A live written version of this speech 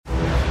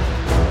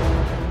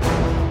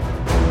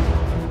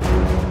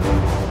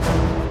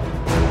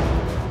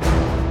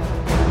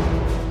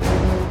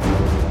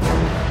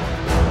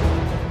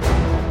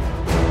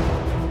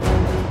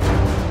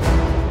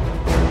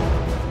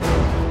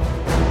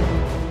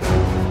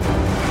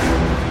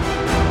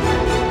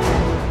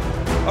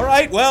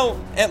right, well,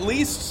 at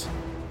least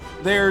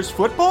there's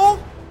football.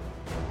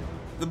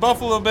 The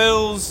Buffalo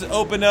Bills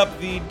open up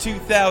the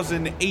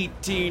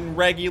 2018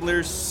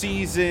 regular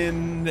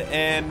season,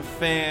 and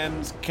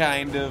fans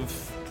kind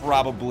of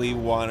probably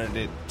wanted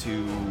it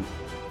to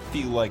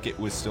feel like it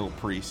was still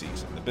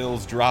preseason. The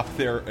Bills dropped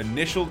their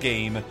initial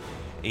game,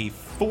 a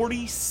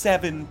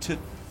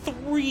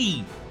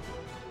 47-3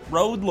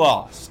 road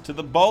loss to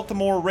the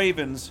Baltimore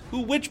Ravens,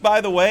 which,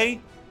 by the way,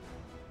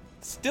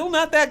 still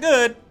not that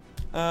good,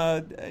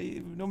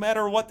 no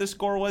matter what the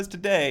score was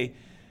today.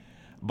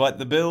 But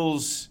the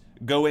Bills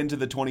go into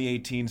the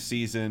 2018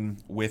 season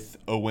with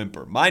a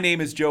whimper. My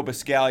name is Joe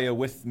Biscaglia.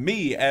 With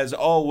me, as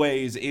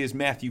always, is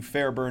Matthew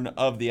Fairburn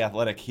of The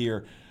Athletic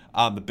here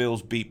on the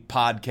Bills Beat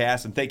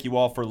podcast. And thank you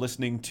all for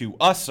listening to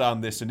us on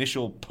this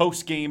initial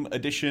post-game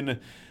edition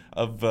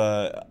of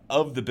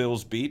the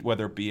Bills Beat,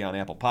 whether it be on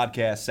Apple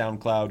Podcasts,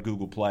 SoundCloud,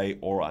 Google Play,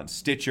 or on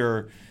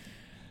Stitcher.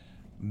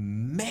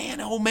 Man,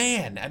 oh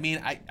man. I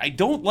mean, I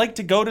don't like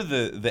to go to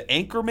the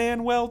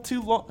Anchorman well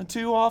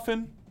too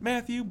often,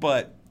 Matthew,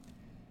 but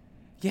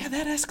yeah,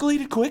 that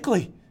escalated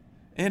quickly.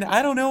 And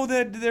I don't know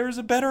that there's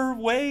a better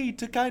way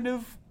to kind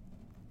of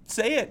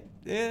say it.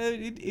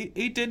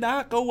 It did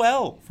not go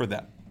well for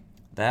them.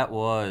 That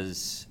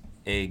was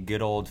a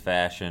good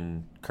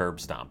old-fashioned curb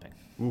stomping.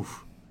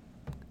 Oof.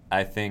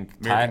 I think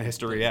American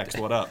History X,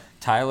 what up?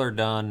 Tyler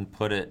Dunn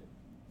put it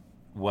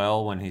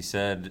well when he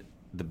said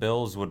the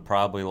Bills would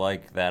probably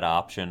like that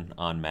option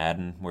on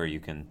Madden where you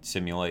can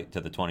simulate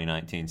to the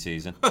 2019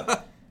 season.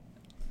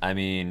 I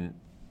mean,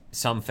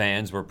 some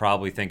fans were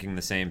probably thinking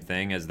the same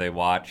thing as they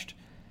watched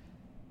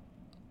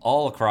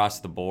all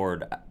across the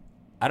board.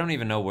 I don't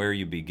even know where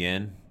you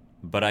begin,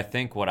 but I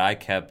think what I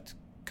kept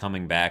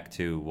coming back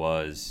to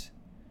was,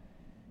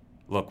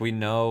 look, we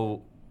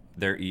know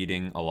they're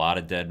eating a lot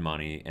of dead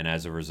money, and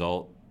as a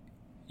result,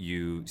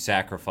 you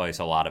sacrifice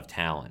a lot of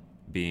talent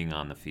being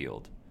on the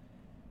field.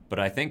 But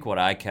I think what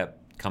I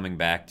kept coming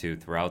back to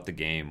throughout the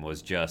game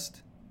was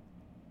just,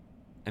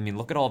 I mean,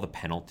 look at all the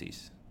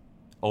penalties.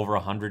 Over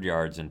 100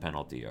 yards in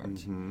penalty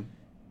yards. Mm-hmm.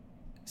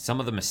 Some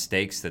of the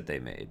mistakes that they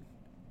made.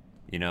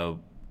 You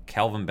know,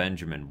 Kelvin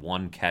Benjamin,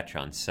 1 catch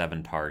on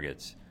 7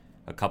 targets,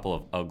 a couple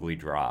of ugly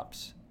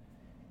drops.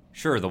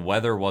 Sure, the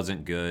weather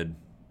wasn't good,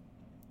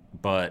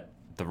 but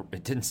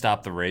it didn't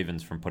stop the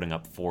Ravens from putting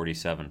up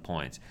 47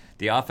 points.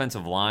 The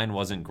offensive line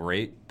wasn't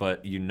great,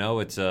 but you know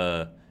it's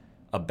a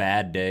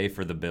bad day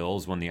for the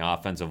Bills when the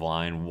offensive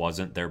line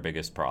wasn't their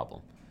biggest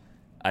problem.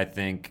 I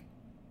think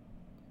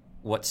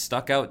what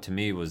stuck out to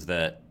me was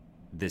that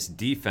this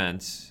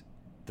defense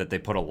that they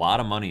put a lot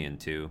of money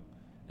into,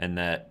 and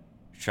that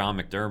Sean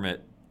McDermott,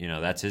 you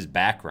know, that's his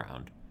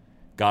background,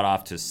 got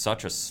off to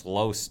such a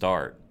slow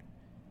start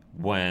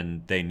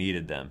when they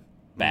needed them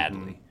badly.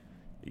 Mm-hmm.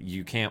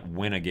 You can't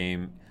win a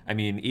game. I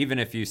mean, even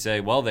if you say,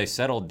 well, they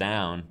settled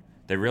down,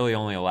 they really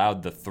only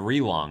allowed the 3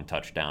 long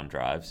touchdown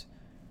drives.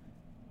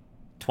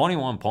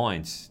 21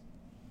 points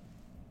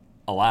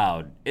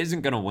allowed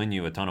isn't going to win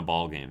you a ton of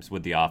ball games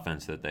with the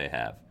offense that they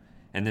have.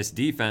 And this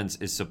defense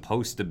is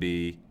supposed to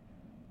be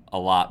a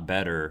lot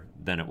better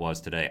than it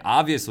was today.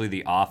 Obviously,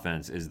 the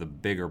offense is the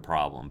bigger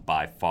problem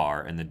by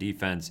far, and the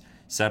defense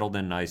settled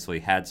in nicely,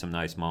 had some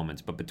nice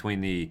moments. But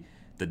between the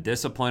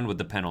discipline with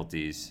the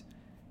penalties,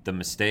 the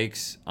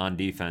mistakes on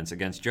defense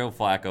against Joe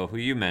Flacco, who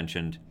you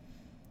mentioned,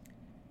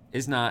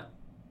 is not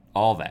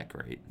all that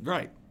great.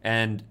 Right.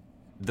 And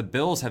the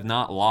Bills have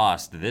not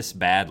lost this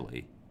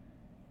badly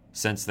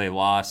since they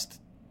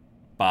lost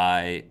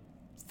by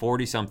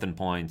 40-something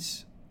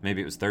points,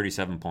 maybe it was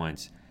 37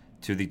 points,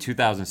 to the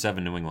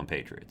 2007 New England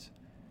Patriots.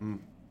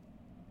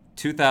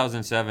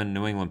 2007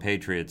 New England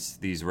Patriots,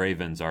 these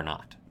Ravens are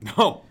not.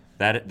 No.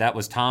 That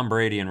was Tom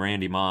Brady and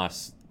Randy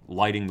Moss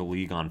lighting the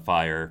league on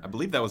fire. I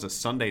believe that was a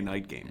Sunday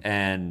night game.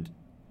 And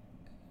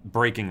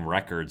breaking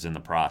records in the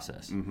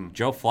process. Mm-hmm.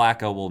 Joe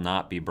Flacco will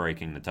not be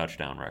breaking the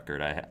touchdown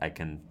record. I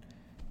can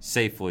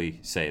safely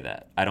say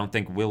that. I don't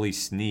think Willie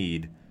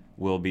Snead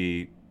will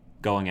be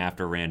going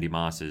after Randy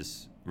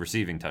Moss's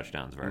receiving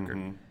touchdowns record.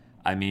 Mm-hmm.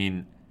 I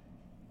mean,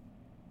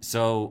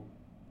 so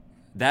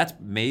that's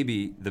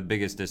maybe the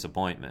biggest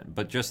disappointment.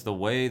 But just the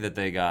way that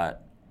they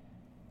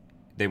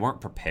weren't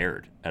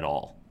prepared at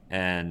all.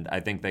 And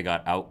I think they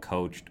got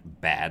out-coached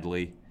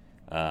badly.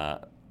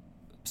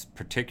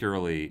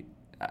 Particularly,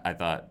 I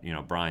thought, you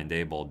know, Brian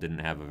Daboll didn't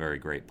have a very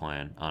great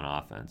plan on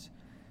offense.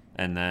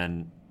 And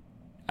then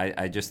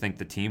I just think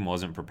the team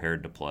wasn't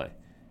prepared to play.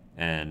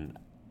 And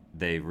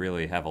they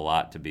really have a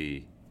lot to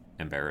be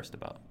embarrassed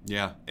about.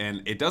 Yeah,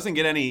 and it doesn't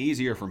get any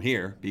easier from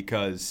here,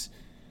 because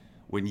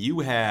when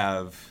you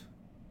have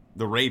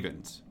the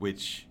Ravens,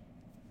 which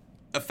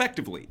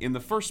effectively in the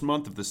first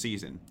month of the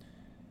season,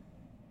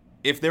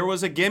 if there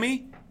was a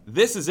gimme,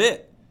 this is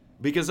it.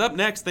 Because up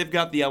next, they've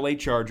got the LA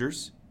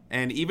Chargers.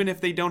 And even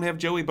if they don't have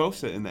Joey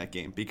Bosa in that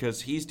game,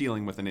 because he's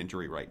dealing with an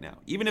injury right now,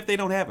 even if they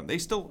don't have him, they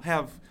still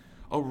have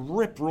a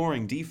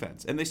rip-roaring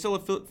defense. And they still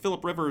have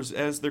Phillip Rivers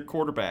as their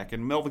quarterback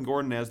and Melvin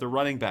Gordon as their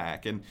running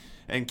back and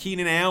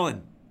Keenan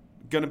Allen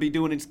going to be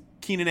doing his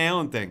Keenan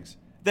Allen things.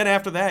 Then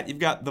after that, you've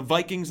got the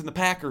Vikings and the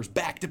Packers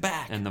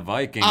back-to-back. And the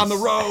Vikings on the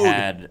road.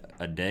 Had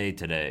a day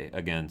today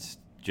against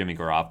Jimmy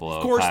Garoppolo,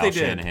 of course Kyle they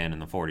did. Shanahan,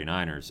 and the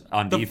 49ers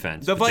on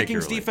defense. The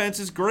Vikings particularly. defense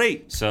is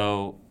great.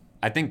 So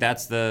I think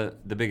that's the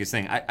biggest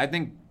thing. I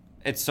think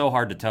it's so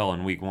hard to tell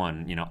in week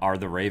one, are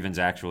the Ravens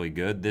actually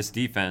good? This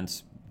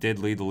defense did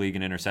lead the league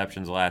in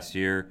interceptions last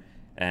year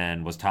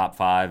and was top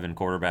 5 in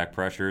quarterback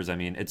pressures. I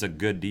mean, it's a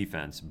good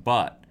defense,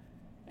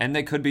 and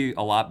they could be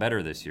a lot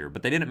better this year,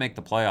 but they didn't make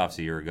the playoffs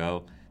a year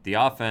ago. The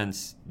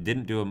offense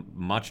didn't do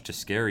much to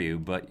scare you,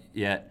 but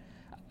yet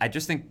I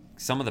just think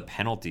some of the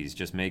penalties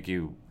just make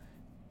you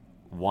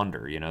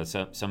wonder,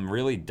 some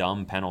really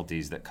dumb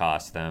penalties that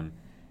cost them.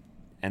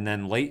 And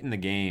then late in the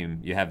game,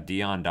 you have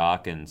Deion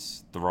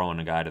Dawkins throwing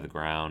a guy to the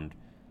ground.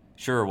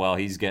 Sure, well,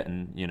 he's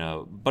getting,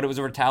 but it was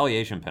a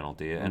retaliation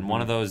penalty. And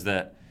one of those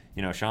that,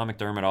 Sean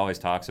McDermott always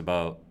talks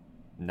about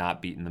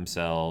not beating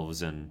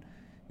themselves and,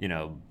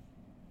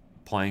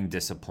 playing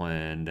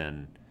disciplined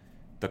and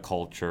the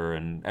culture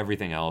and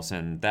everything else.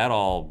 And that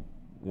all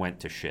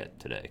went to shit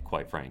today,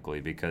 quite frankly,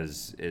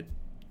 because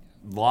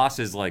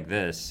losses like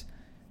this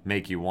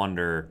make you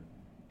wonder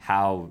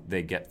how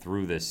they get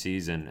through this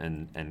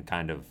season and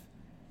kind of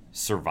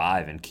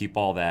survive and keep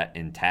all that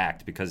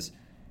intact, because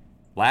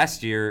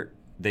last year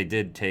they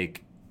did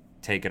take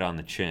it on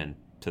the chin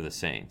to the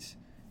Saints,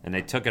 and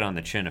they took it on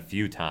the chin a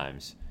few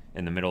times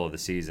in the middle of the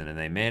season, and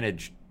they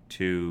managed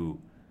to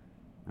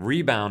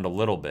rebound a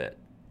little bit,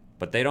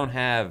 but they don't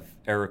have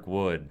Eric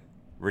Wood,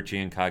 Richie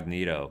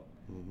Incognito,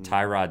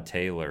 Tyrod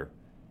Taylor,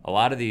 a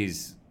lot of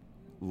these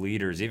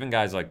leaders, even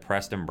guys like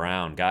Preston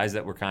Brown, guys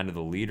that were kind of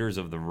the leaders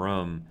of the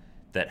room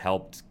that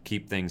helped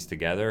keep things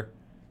together.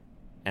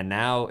 And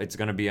now it's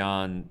going to be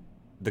on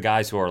the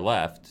guys who are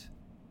left,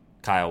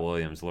 Kyle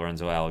Williams,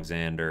 Lorenzo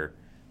Alexander,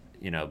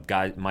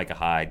 guys, Micah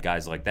Hyde,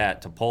 guys like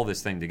that, to pull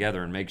this thing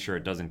together and make sure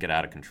it doesn't get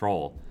out of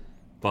control.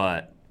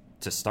 But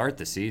to start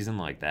the season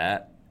like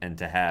that and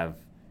to have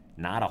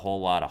not a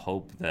whole lot of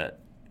hope that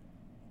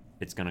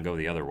it's going to go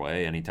the other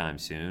way anytime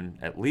soon,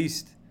 at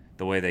least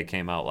the way they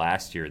came out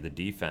last year, the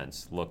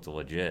defense looked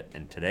legit,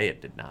 and today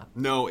it did not.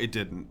 No, it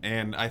didn't.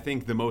 And I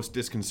think the most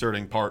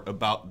disconcerting part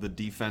about the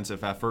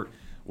defensive effort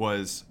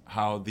was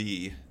how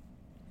the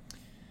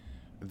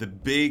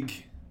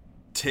big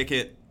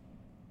ticket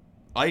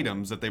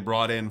items that they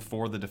brought in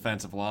for the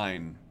defensive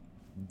line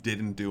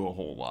didn't do a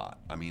whole lot.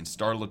 I mean,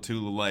 Star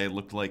Lotulelei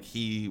looked like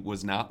he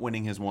was not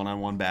winning his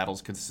one-on-one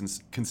battles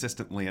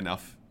consistently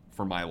enough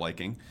for my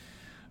liking.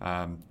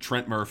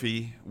 Trent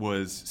Murphy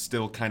was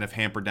still kind of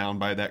hampered down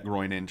by that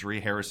groin injury.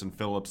 Harrison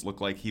Phillips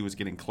looked like he was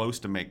getting close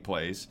to make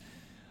plays.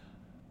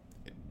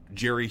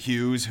 Jerry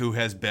Hughes, who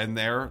has been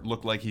there,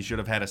 looked like he should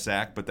have had a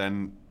sack, but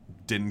then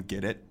didn't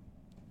get it.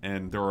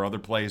 And there were other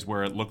plays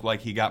where it looked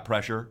like he got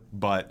pressure,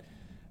 but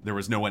there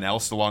was no one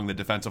else along the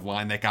defensive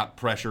line that got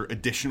pressure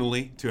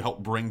additionally to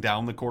help bring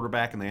down the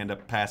quarterback, and they end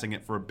up passing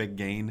it for a big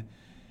gain.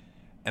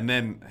 And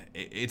then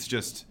it's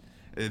just,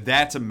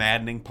 that's a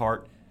maddening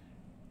part.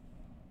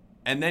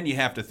 And then you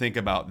have to think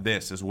about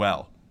this as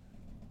well.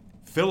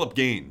 Phillip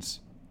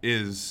Gaines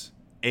is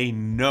a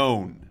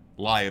known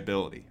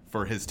liability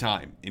for his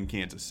time in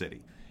Kansas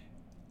City.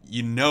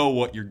 You know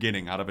what you're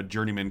getting out of a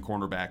journeyman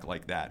cornerback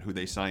like that, who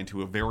they signed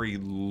to a very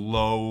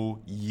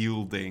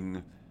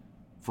low-yielding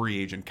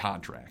free agent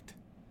contract.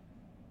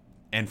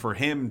 And for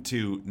him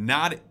to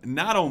not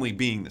only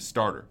being the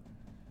starter,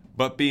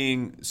 but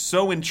being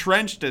so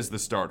entrenched as the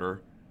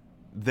starter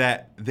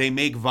that they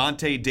make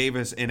Vontae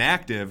Davis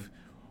inactive,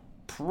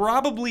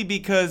 probably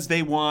because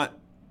they want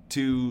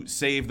to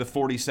save the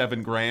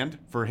 $47,000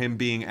 for him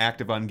being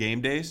active on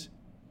game days,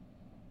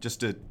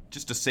 just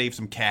to save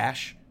some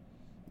cash.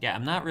 Yeah,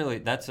 I'm not really.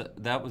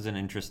 That was an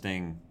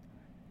interesting.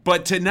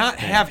 But to not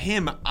have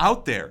him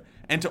out there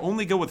and to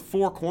only go with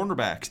 4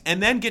 cornerbacks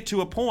and then get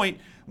to a point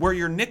where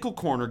your nickel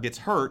corner gets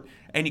hurt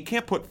and you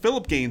can't put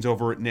Phillip Gaines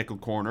over at nickel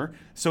corner,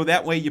 so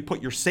that way you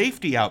put your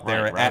safety out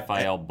there at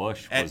Raphael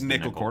Bush at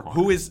nickel corner,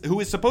 who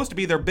is supposed to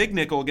be their big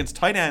nickel against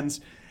tight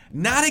ends,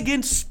 not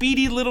against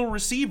speedy little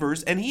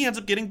receivers, and he ends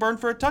up getting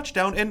burned for a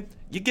touchdown, and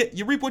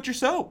you reap what you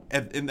sow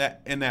in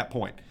that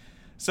point.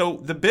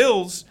 So the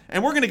Bills,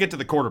 and we're going to get to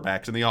the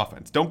quarterbacks and the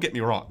offense, don't get me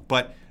wrong,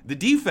 but the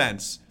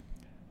defense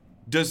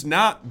does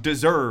not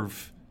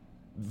deserve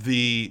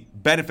the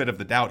benefit of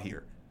the doubt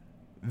here.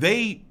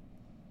 They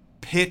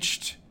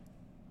pitched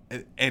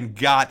and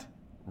got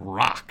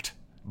rocked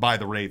by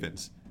the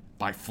Ravens,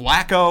 by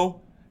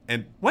Flacco.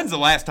 And when's the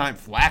last time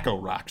Flacco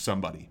rocked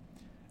somebody?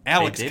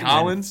 Alex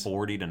Collins?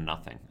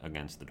 40-0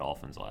 against the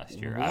Dolphins last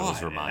year. Whatever. I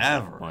was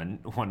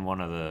reminded when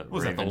one of the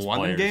was Ravens that the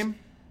London players, game?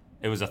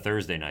 It was a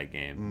Thursday night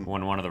game.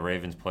 When one of the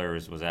Ravens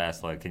players was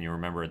asked, like, can you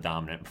remember a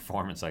dominant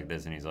performance like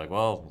this? And he's like,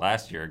 well,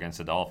 last year against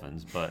the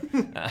Dolphins. But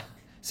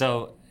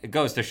so it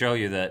goes to show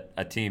you that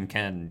a team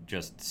can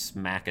just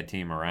smack a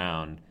team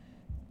around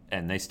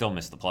and they still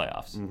miss the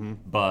playoffs. Mm-hmm.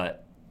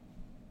 But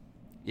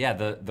yeah,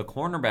 the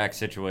cornerback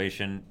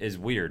situation is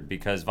weird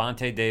because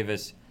Vontae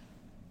Davis,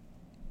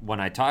 when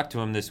I talked to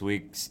him this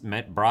week,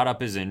 brought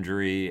up his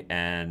injury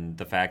and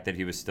the fact that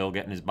he was still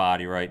getting his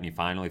body right and he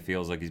finally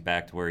feels like he's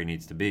back to where he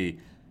needs to be.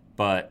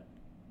 But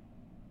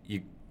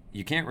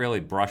you can't really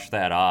brush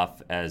that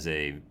off as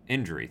a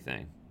injury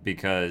thing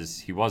because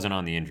he wasn't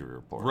on the injury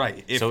report.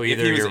 Right. If so he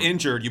was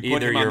injured, you put him on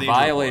the injury report. Either you're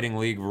violating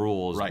league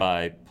rules right.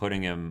 by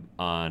putting him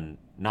on,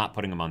 not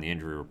putting him on the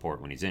injury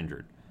report when he's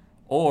injured,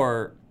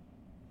 or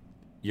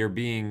you're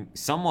being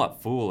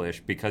somewhat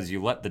foolish because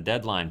you let the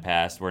deadline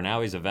pass where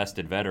now he's a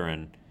vested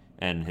veteran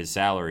and his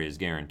salary is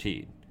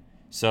guaranteed.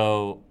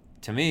 So,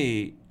 to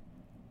me,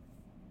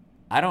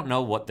 I don't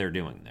know what they're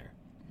doing there.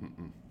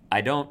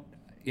 I don't,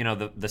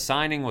 the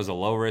signing was a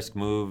low-risk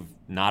move,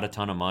 not a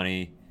ton of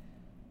money,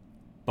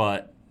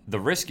 but the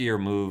riskier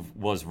move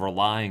was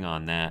relying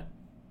on that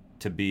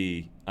to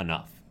be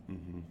enough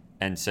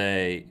and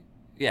say,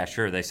 yeah,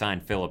 sure, they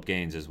signed Phillip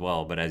Gaines as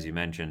well, but as you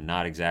mentioned,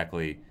 not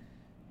exactly,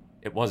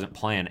 it wasn't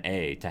plan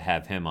A to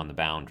have him on the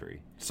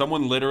boundary.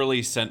 Someone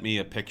literally sent me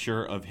a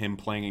picture of him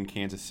playing in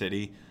Kansas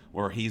City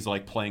where he's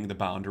like playing the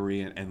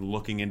boundary and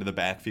looking into the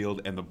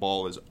backfield and the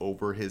ball is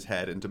over his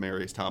head and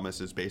Demaryius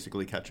Thomas is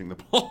basically catching the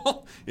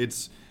ball.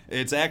 It's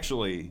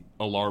actually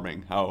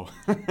alarming how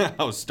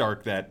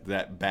stark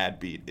that bad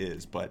beat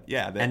is. But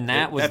yeah,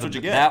 that's what you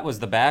get. That was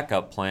the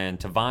backup plan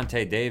to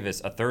Vontae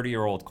Davis, a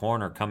 30-year-old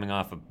corner coming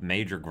off a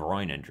major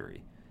groin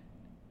injury.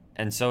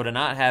 And so to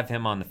not have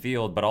him on the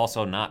field but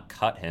also not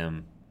cut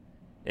him,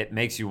 it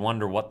makes you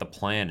wonder what the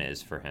plan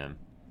is for him.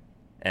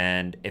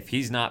 And if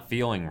he's not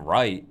feeling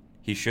right,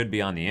 he should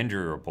be on the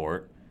injury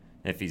report.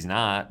 If he's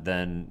not,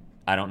 then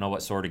I don't know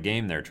what sort of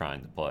game they're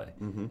trying to play.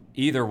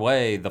 Either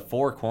way, the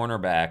 4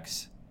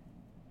 cornerbacks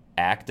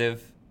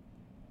active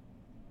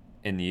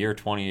in the year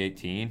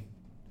 2018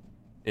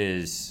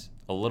 is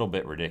a little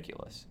bit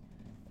ridiculous.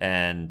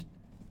 And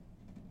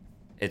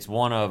it's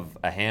one of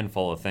a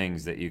handful of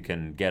things that you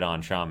can get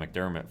on Sean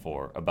McDermott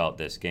for about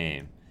this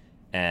game.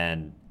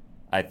 And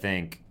I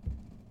think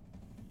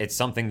it's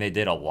something they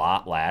did a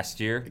lot last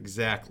year.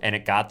 Exactly. And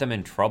it got them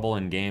in trouble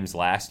in games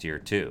last year,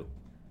 too.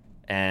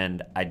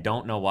 And I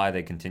don't know why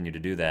they continue to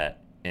do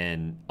that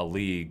in a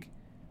league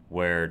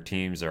where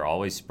teams are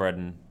always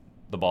spreading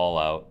the ball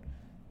out,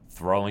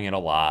 throwing it a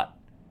lot.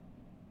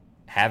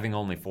 Having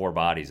only 4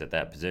 bodies at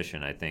that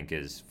position, I think,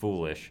 is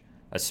foolish,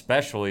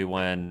 especially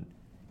when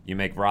you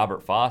make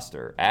Robert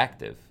Foster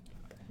active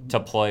to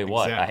play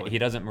what? Exactly. He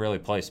doesn't really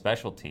play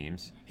special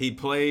teams. He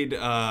played...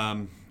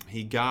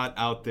 He got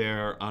out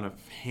there on a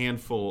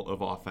handful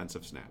of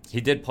offensive snaps.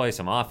 He did play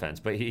some offense,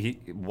 but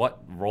he what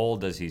role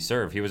does he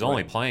serve? He was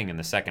only playing in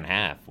the second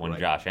half when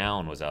Josh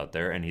Allen was out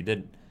there, and he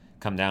did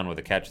come down with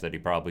a catch that he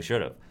probably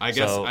should have. I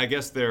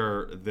guess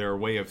their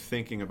way of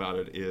thinking about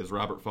it is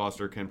Robert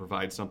Foster can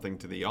provide something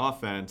to the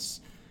offense,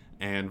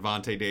 and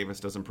Vontae Davis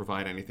doesn't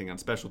provide anything on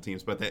special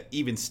teams. But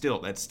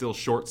that's still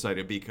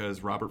short-sighted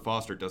because Robert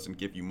Foster doesn't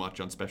give you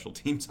much on special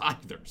teams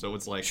either. So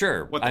it's like,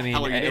 sure, what the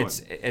hell are you doing?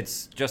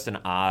 It's just an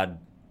odd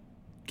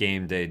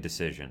game day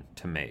decision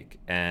to make,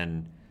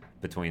 and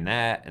between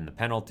that and the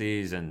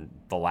penalties and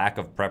the lack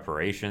of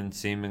preparation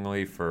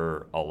seemingly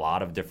for a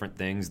lot of different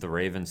things the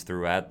Ravens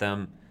threw at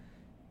them,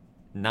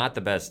 not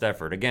the best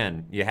effort.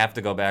 Again, you have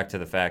to go back to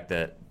the fact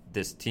that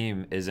this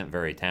team isn't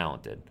very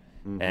talented,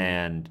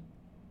 and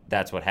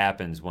that's what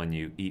happens when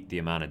you eat the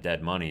amount of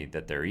dead money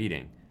that they're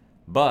eating.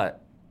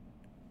 But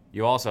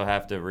you also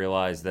have to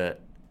realize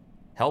that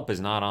help is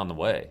not on the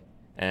way.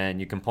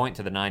 And you can point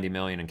to the $90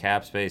 million in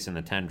cap space and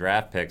the 10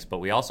 draft picks, but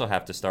we also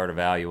have to start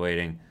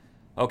evaluating,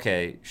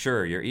 okay,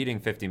 sure, you're eating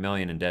 $50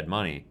 million in dead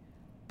money,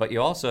 but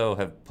you also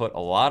have put a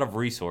lot of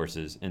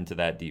resources into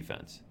that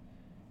defense.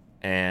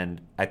 And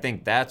I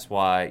think that's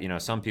why,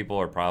 some people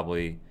are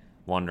probably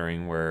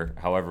wondering we're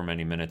however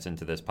many minutes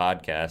into this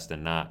podcast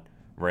and not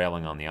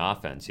railing on the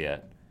offense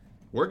yet.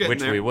 We're getting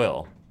there. Which we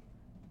will.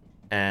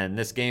 And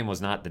this game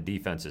was not the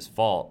defense's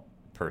fault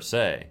per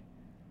se.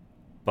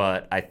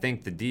 But I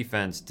think the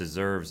defense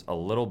deserves a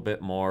little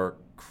bit more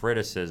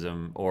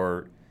criticism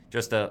or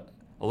just a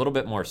little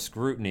bit more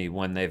scrutiny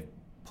when they've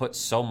put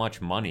so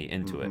much money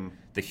into it.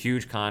 The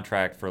huge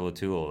contract for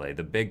Latulele,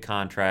 the big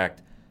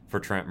contract for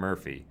Trent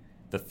Murphy,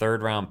 the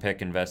 3rd-round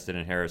pick invested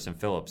in Harrison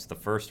Phillips, the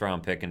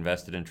 1st-round pick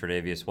invested in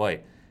Tre'Davious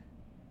White,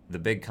 the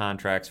big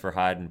contracts for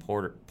Hyde and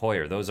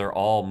Poyer. Those are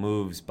all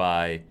moves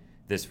by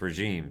this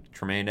regime.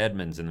 Tremaine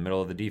Edmonds in the middle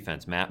of the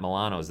defense. Matt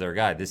Milano is their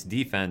guy. This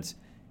defense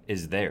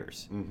is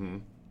theirs.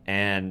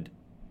 And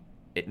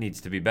it needs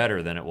to be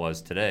better than it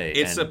was today.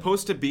 It's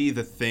supposed to be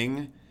the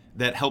thing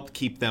that helped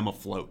keep them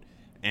afloat.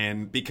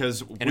 And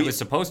it was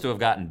supposed to have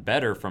gotten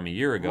better from a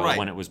year ago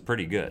when it was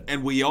pretty good.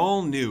 And we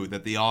all knew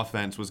that the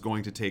offense was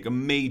going to take a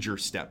major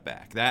step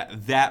back.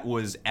 That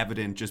was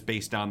evident just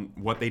based on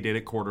what they did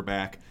at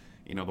quarterback.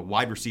 The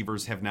wide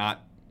receivers have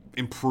not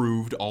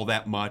improved all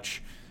that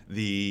much.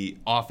 The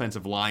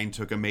offensive line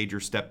took a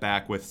major step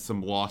back with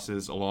some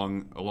losses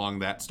along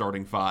that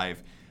starting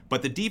 5.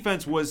 But the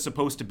defense was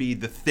supposed to be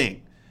the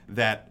thing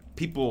that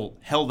people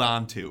held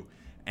on to.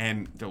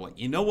 And they're like,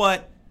 you know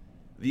what?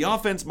 The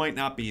offense might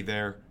not be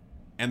there,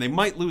 and they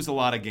might lose a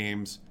lot of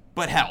games,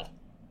 but hell,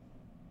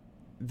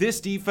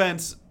 this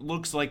defense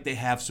looks like they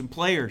have some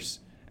players,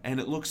 and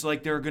it looks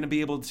like they're going to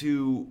be able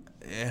to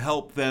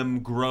help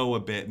them grow a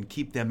bit and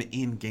keep them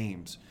in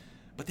games.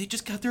 But they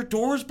just got their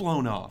doors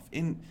blown off.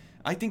 And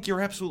I think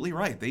you're absolutely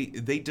right.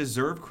 They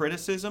deserve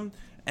criticism,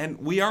 and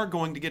we are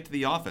going to get to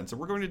the offense.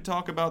 And we're going to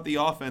talk about the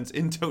offense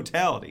in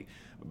totality,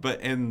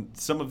 and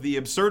some of the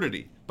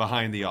absurdity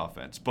behind the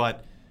offense.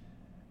 But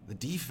the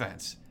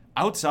defense,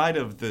 outside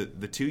of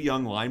the two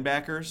young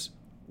linebackers,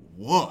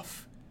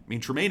 woof. I mean,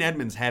 Tremaine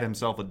Edmonds had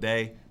himself a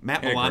day.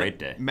 Matt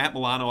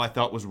Milano, I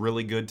thought, was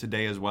really good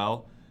today as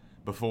well.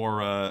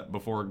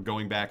 Before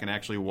going back and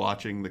actually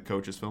watching the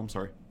coach's film.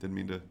 Sorry, didn't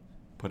mean to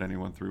put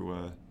anyone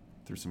through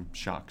some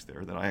shocks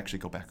there. That I actually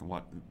go back and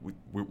watch.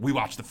 We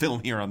watch the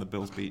film here on the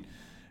Bills Beat,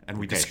 and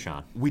we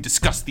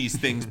discuss these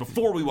things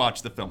before we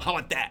watch the film. How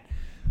about that?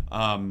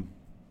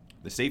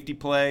 The safety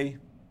play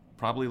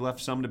probably left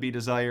some to be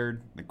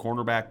desired. The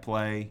cornerback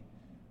play,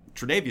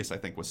 Tre'Davious, I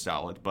think, was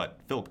solid, but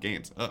Phillip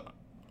Gaines,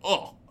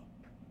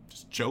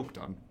 just choked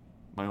on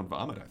my own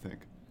vomit, I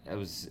think. It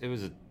was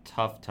a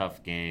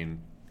tough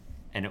game,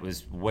 and it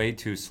was way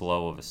too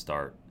slow of a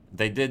start.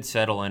 They did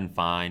settle in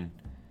fine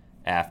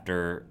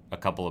after a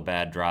couple of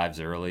bad drives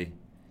early,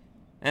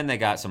 and they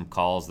got some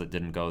calls that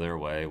didn't go their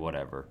way,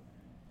 whatever.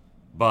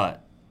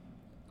 But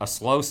a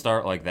slow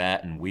start like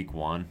that in week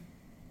 1,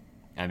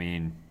 I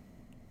mean,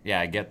 yeah,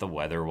 I get the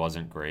weather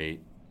wasn't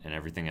great and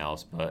everything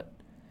else, but,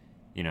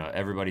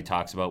 everybody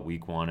talks about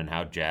week 1 and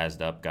how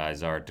jazzed up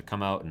guys are. To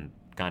come out and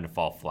kind of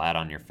fall flat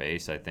on your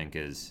face, I think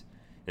is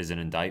an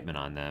indictment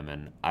on them,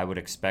 and I would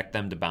expect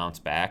them to bounce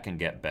back and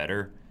get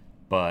better.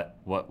 But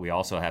what we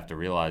also have to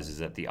realize is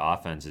that the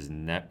offense is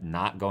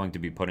not going to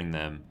be putting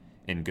them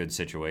in good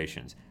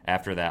situations.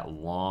 After that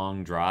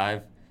long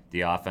drive,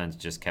 the offense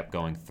just kept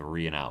going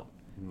 3 and out,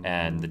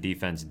 and the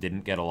defense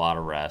didn't get a lot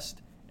of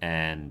rest,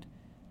 and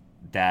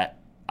that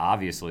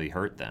obviously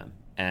hurt them.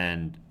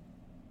 And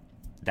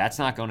that's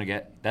not going to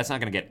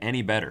get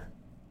any better.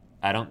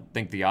 I don't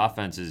think the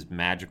offense is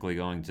magically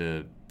going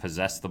to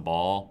possess the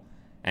ball.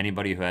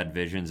 Anybody who had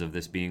visions of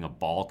this being a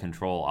ball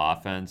control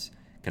offense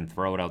can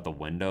throw it out the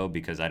window,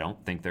 because I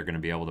don't think they're going to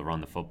be able to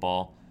run the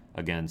football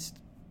against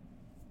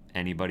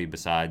anybody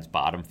besides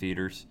bottom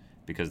feeders,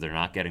 because they're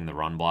not getting the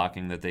run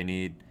blocking that they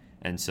need.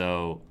 And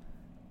so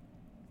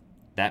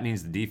that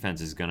means the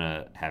defense is going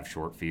to have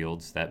short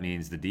fields. That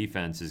means the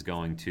defense is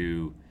going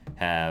to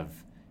have,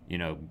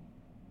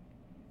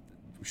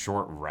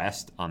 short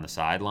rest on the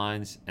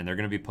sidelines, and they're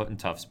going to be put in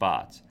tough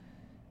spots.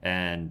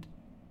 And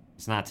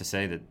it's not to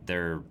say that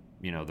they're,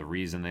 the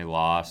reason they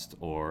lost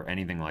or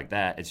anything like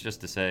that. It's just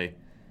to say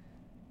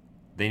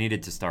they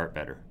needed to start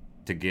better,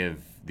 to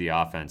give the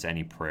offense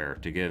any prayer,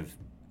 to give,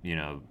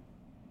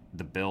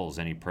 the Bills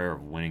any prayer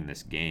of winning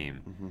this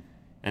game. Mm-hmm.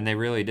 And they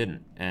really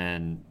didn't.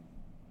 And,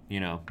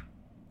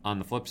 on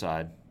the flip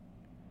side,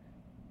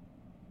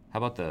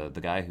 how about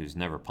the guy who's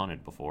never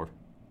punted before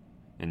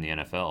in the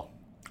NFL?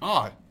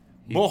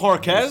 Bo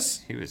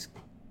Horquez? He was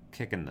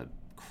kicking the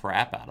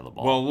crap out of the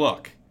ball. Well,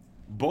 look,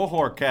 Bo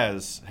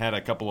Horquez had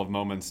a couple of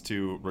moments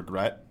to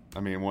regret.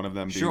 I mean, one of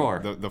them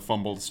being the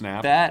fumbled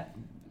snap.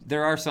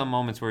 There are some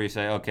moments where you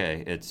say,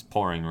 okay, it's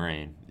pouring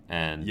rain,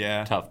 and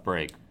tough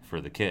break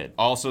for the kid.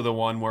 Also the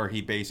one where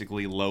he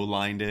basically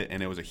low-lined it,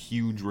 and it was a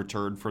huge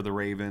return for the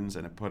Ravens,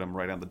 and it put him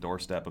right on the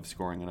doorstep of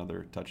scoring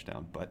another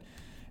touchdown. But,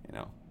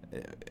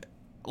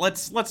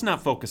 let's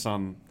not focus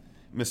on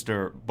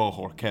Mr. Bo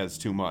Horquez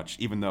too much,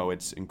 even though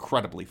it's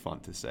incredibly fun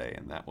to say,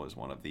 and that was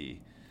one of the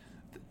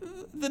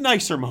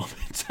nicer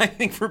moments, I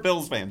think, for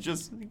Bills fans,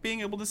 just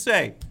being able to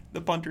say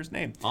the punter's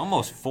name.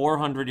 Almost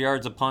 400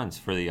 yards of punts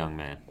for the young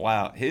man.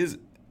 Wow,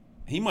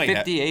 he might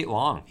 58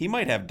 long. He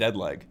might have dead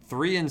leg.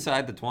 3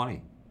 inside the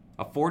 20.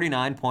 A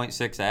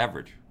 49.6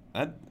 average.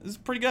 That is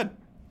pretty good.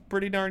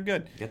 Pretty darn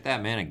good. Get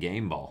that man a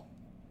game ball.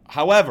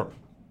 However,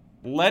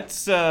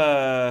 let's,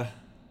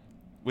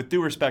 with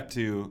due respect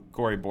to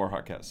Corey Bo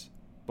Horquez,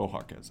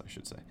 I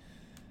should say,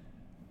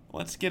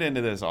 let's get into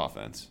this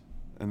offense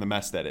and the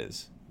mess that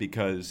is,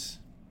 because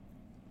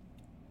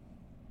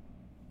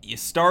you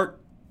start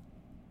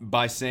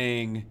by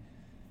saying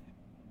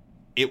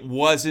it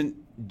wasn't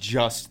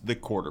just the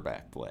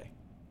quarterback play.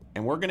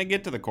 And we're going to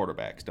get to the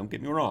quarterbacks, don't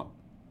get me wrong.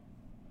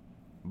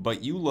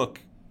 But you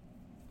look,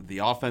 the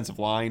offensive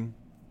line,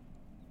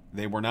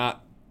 they were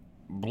not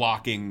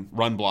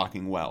run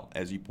blocking well,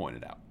 as you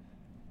pointed out.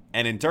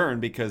 And in turn,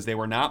 because they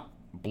were not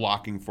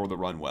blocking for the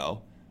run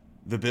well,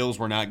 the Bills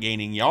were not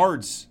gaining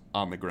yards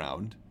on the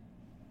ground.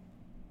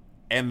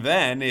 And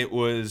then it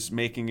was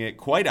making it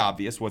quite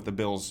obvious what the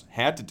Bills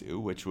had to do,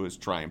 which was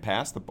try and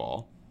pass the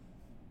ball.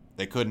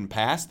 They couldn't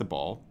pass the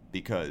ball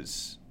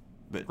because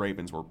the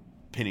Ravens were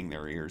pinning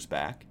their ears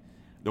back.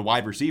 The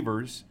wide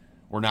receivers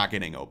were not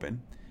getting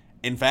open.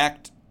 In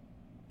fact,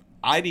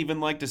 I'd even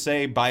like to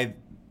say by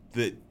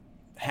the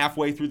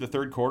halfway through the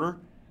third quarter,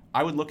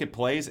 I would look at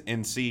plays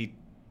and see,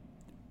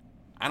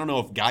 I don't know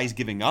if guys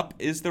giving up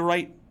is the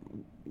right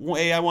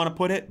way I want to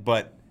put it,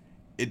 but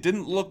it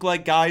didn't look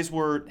like guys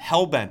were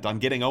hell-bent on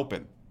getting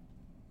open.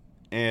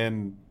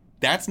 And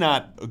that's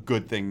not a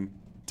good thing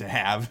to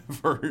have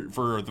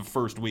for the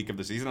first week of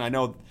the season. I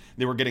know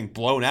they were getting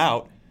blown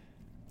out,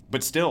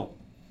 but still,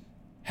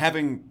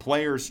 having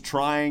players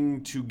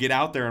trying to get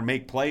out there and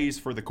make plays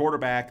for the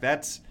quarterback,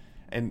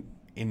 and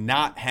in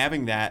not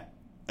having that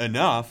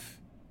enough,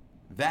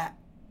 that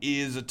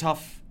is a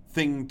tough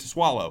thing to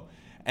swallow.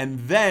 And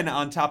then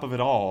on top of it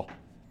all,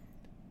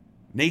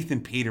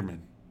 Nathan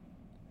Peterman,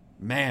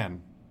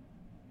 man,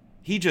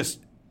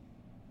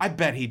 I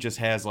bet he just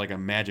has like a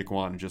magic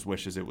wand and just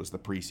wishes it was the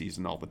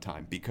preseason all the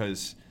time,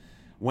 because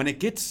when it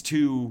gets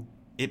to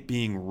it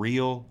being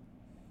real,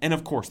 and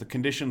of course the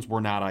conditions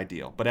were not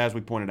ideal, but as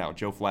we pointed out,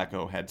 Joe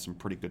Flacco had some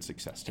pretty good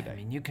success today. I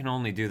mean, you can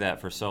only do that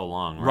for so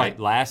long, right?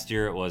 Last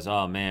year it was,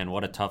 oh man,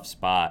 what a tough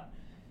spot,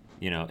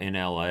 in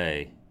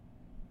LA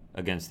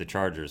against the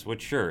Chargers,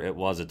 which sure, it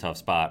was a tough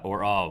spot,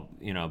 or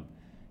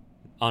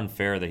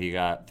unfair that he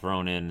got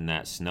thrown in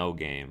that snow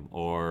game,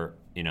 or,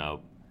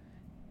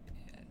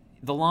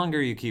 the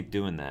longer you keep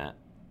doing that.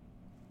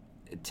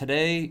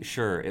 Today,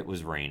 sure, it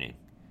was raining.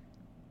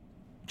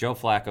 Joe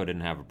Flacco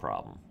didn't have a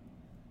problem.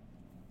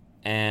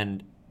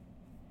 And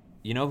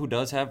you know who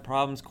does have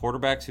problems?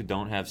 Quarterbacks who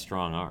don't have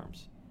strong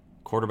arms.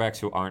 Quarterbacks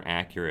who aren't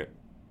accurate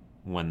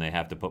when they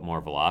have to put more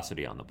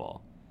velocity on the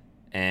ball.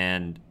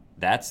 And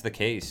that's the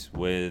case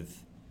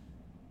with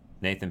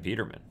Nathan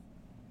Peterman.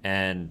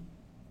 And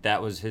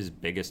that was his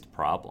biggest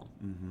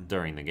problem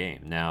during the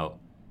game. Now,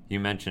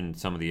 you mentioned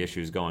some of the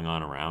issues going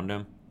on around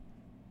him.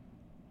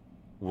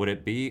 Would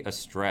it be a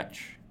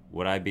stretch?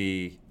 Would I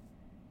be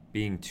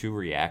being too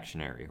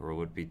reactionary, or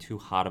would it be too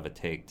hot of a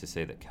take to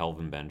say that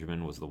Kelvin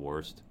Benjamin was the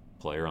worst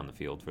player on the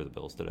field for the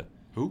Bills today?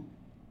 Who?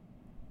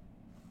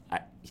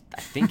 I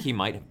think he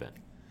might have been.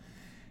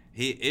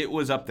 It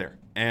was up there.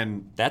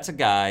 And that's a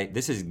guy,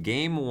 this is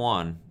game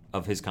one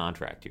of his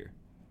contract year.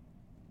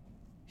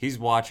 He's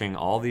watching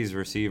all these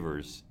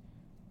receivers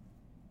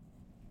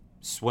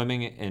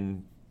swimming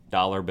in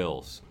dollar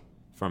bills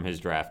from his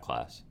draft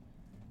class,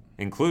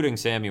 including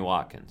Sammy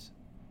Watkins,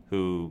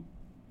 who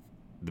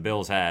the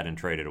Bills had and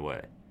traded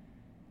away.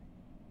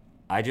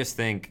 I just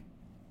think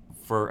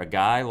for a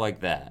guy like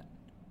that,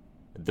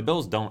 the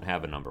Bills don't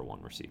have a number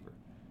one receiver.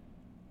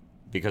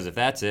 Because if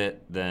that's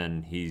it,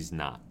 then he's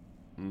not.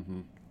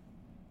 Mm-hmm.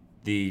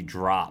 The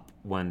drop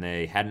when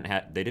they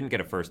didn't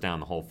get a first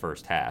down the whole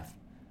first half,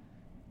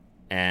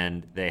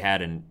 and they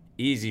had an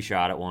easy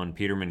shot at one.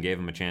 Peterman gave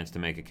him a chance to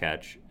make a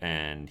catch,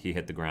 and he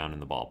hit the ground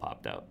and the ball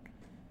popped out.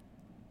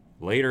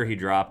 Later, he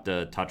dropped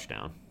a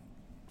touchdown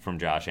from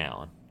Josh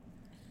Allen.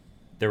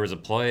 There was a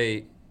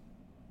play,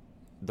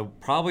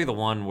 probably the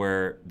one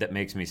that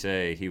makes me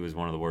say he was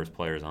one of the worst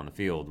players on the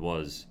field,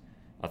 was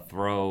a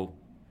throw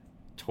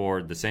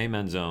toward the same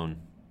end zone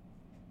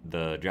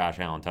the Josh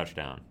Allen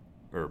touchdown,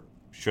 or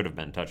should have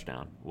been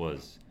touchdown,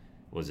 was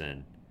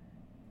in.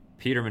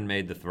 Peterman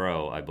made the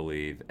throw, I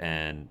believe,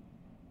 and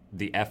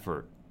the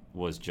effort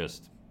was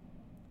just,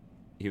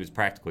 he was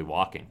practically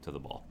walking to the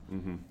ball.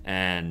 Mm-hmm.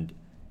 And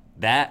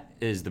that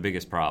is the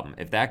biggest problem.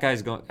 If that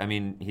guy's going, I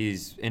mean,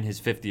 he's in his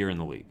fifth year in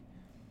the league.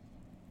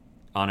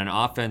 On an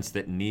offense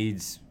that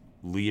needs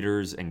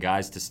leaders and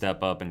guys to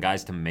step up and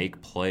guys to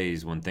make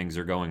plays when things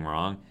are going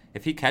wrong,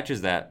 if he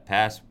catches that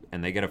pass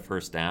and they get a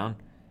first down,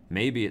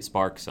 maybe it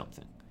sparks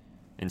something.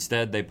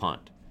 Instead, they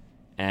punt.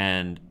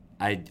 And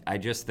I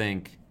just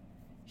think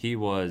he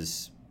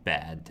was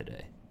bad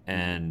today.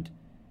 And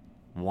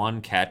one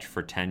catch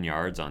for 10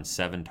 yards on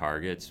 7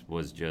 targets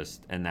was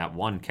just, and that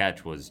one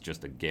catch was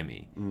just a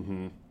gimme.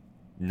 Mm-hmm.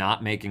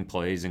 Not making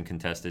plays in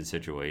contested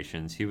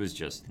situations. He was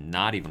just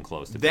not even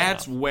close to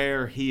That's being up.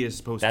 where he is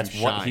supposed to shine.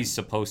 That's what he's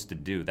supposed to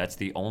do. That's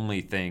the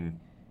only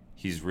thing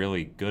he's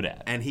really good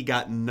at. And he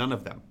got none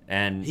of them.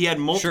 And he had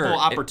multiple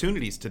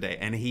opportunities today,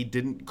 and he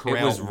didn't corral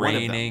one of them. It was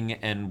raining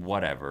and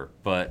whatever.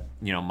 But,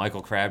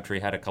 Michael Crabtree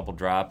had a couple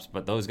drops,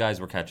 but those guys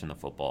were catching the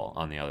football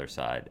on the other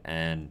side.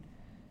 And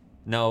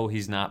no,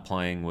 he's not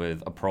playing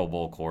with a Pro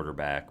Bowl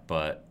quarterback,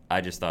 but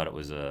I just thought it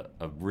was a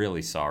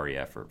really sorry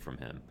effort from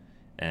him.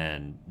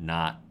 And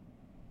not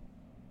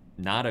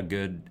a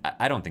good.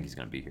 I don't think he's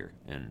going to be here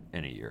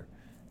in a year,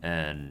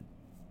 and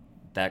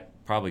that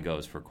probably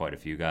goes for quite a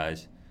few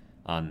guys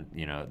on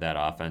that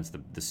offense.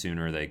 The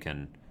sooner they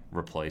can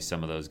replace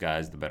some of those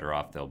guys, the better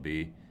off they'll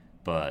be.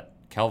 But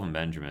Kelvin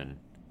Benjamin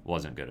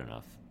wasn't good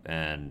enough,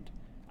 and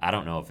I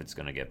don't know if it's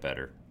going to get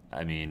better.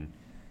 I mean,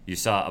 you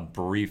saw a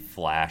brief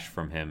flash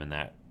from him in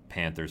that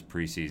Panthers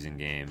preseason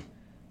game,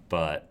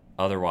 but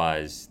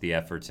otherwise the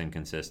effort's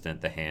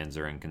inconsistent, the hands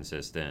are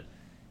inconsistent.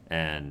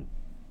 And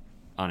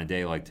on a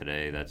day like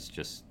today, that's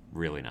just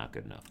really not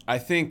good enough. I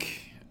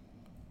think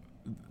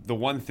the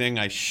one thing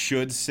I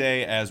should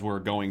say as we're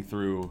going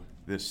through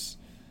this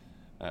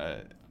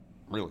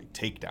really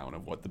takedown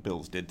of what the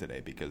Bills did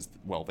today, because,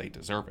 well, they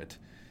deserve it.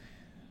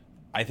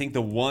 I think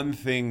the one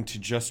thing to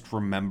just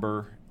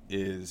remember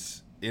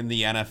is in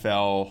the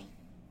NFL,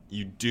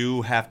 you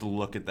do have to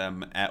look at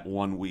them at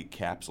 1 week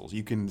capsules.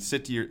 You can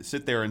sit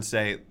there and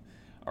say,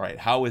 all right,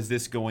 how is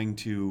this going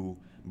to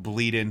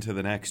bleed into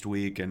the next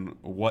week and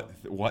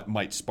what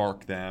might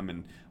spark them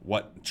and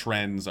what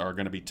trends are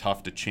going to be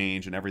tough to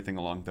change and everything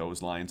along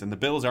those lines. And the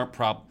Bills aren't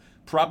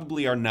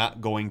probably are not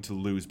going to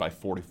lose by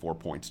 44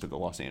 points to the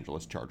Los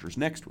Angeles Chargers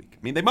next week. I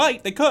mean,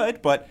 they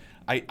could, but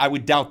I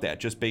would doubt that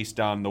just based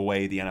on the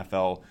way the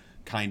NFL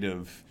kind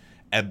of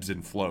ebbs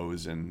and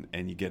flows, and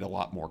you get a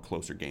lot more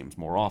closer games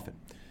more often,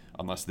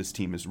 unless this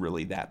team is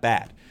really that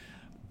bad.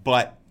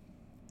 But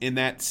in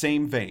that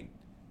same vein,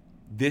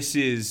 this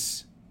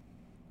is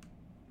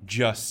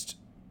just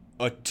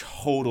a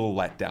total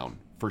letdown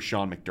for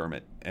Sean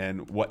McDermott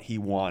and what he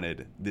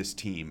wanted this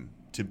team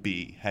to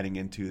be heading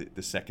into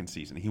the second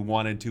season. He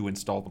wanted to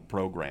install the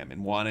program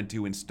and wanted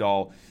to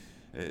install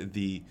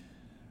the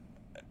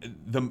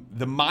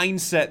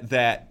mindset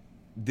that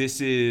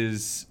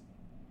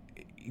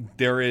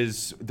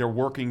they're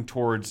working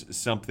towards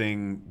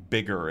something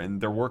bigger, and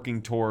they're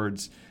working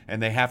towards,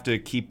 and they have to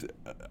keep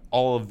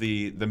all of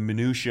the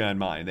minutia in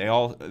mind.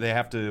 They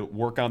have to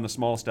work on the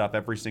small stuff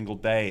every single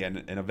day,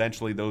 and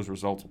eventually those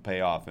results will pay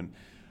off. And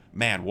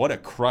man, what a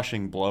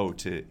crushing blow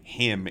to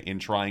him in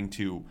trying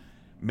to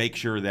make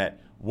sure that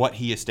what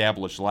he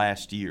established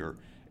last year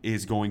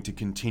is going to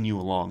continue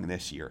along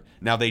this year.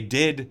 Now, they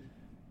did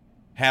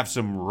have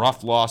some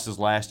rough losses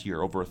last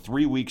year. Over a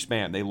 3-week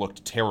span, they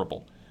looked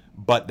terrible.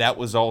 But that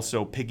was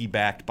also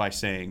piggybacked by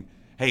saying,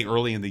 hey,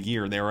 early in the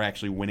year, they were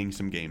actually winning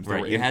some games.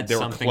 Right, you had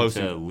something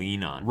to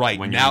lean on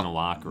when you're in the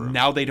locker room.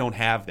 Now they don't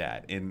have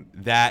that, and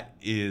that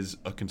is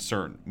a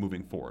concern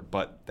moving forward.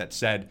 But that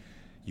said,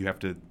 you have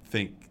to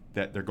think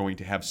that they're going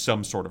to have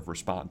some sort of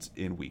response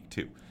in week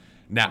 2.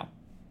 Now,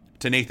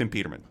 to Nathan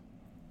Peterman.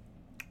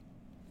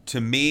 To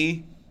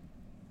me,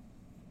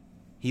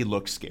 he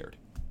looks scared.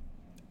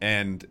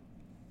 And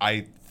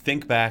I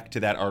think back to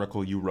that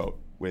article you wrote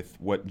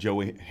with what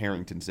Joey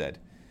Harrington said,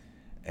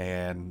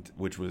 and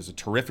which was a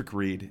terrific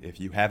read. If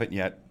you haven't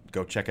yet,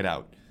 go check it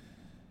out,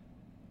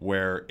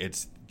 where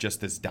it's just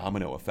this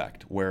domino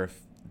effect, where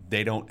if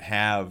they don't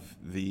have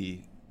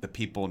the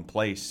people in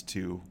place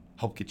to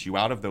help get you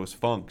out of those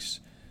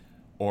funks,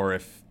 or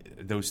if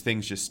those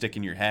things just stick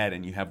in your head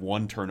and you have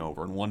one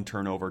turnover, and one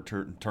turnover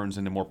turns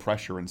into more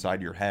pressure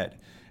inside your head,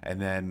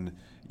 and then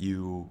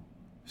you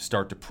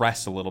start to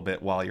press a little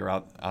bit while you're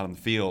out on the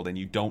field, and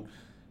you don't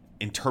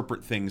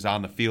interpret things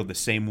on the field the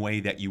same way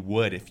that you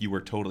would if you were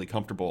totally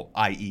comfortable,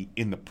 i.e.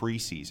 in the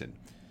preseason.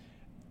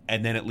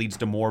 And then it leads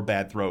to more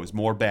bad throws,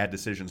 more bad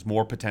decisions,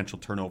 more potential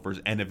turnovers,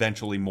 and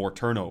eventually more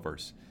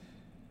turnovers.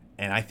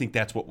 And I think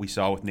that's what we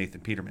saw with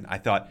Nathan Peterman. I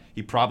thought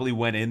he probably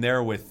went in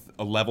there with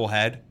a level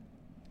head.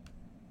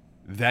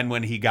 Then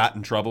when he got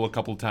in trouble a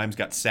couple of times,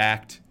 got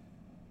sacked,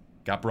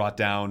 got brought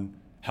down,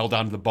 held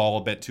onto the ball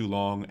a bit too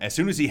long. As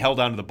soon as he held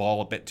onto the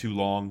ball a bit too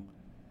long,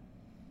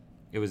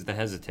 it was the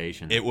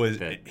hesitation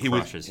that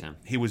crushes him.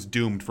 He was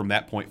doomed from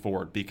that point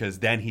forward, because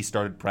then he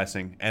started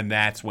pressing, and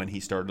that's when he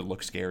started to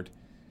look scared.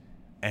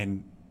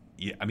 And,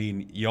 I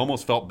mean, you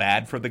almost felt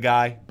bad for the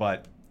guy,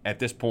 but at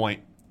this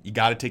point, you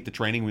got to take the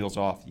training wheels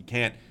off. You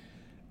can't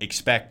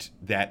expect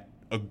that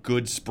a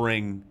good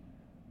spring,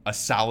 a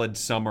solid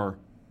summer,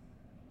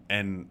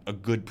 and a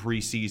good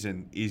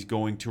preseason is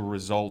going to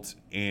result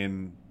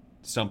in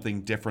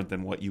something different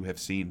than what you have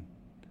seen.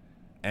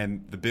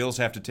 And the Bills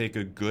have to take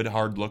a good,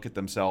 hard look at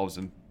themselves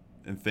and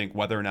think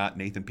whether or not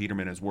Nathan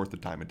Peterman is worth the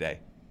time of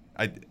day.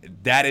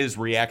 That is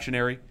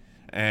reactionary,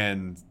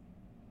 and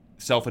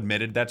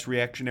self-admitted that's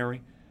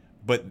reactionary.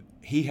 But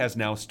he has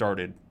now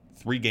started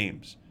 3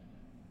 games,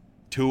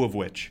 2 of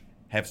which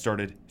have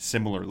started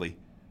similarly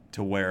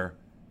to where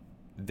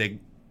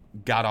they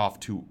got off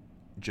to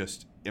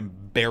just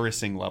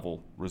embarrassing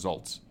level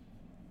results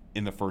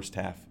in the first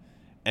half.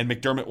 And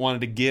McDermott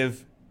wanted to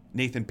give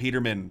Nathan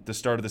Peterman the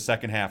start of the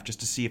second half just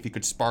to see if he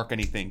could spark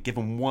anything, give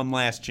him one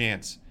last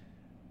chance.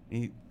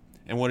 And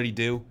what did he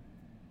do?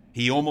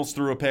 He almost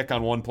threw a pick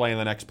on one play, and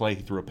the next play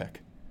he threw a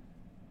pick.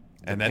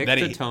 And then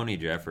Tony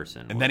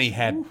Jefferson. And then he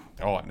had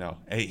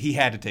he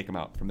had to take him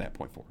out from that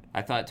point forward.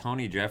 I thought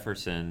Tony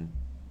Jefferson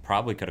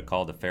probably could have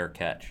called a fair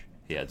catch.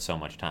 He had so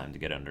much time to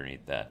get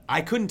underneath that.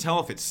 I couldn't tell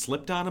if it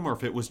slipped on him or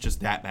if it was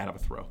just that bad of a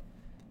throw.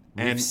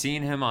 We've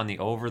seen him on the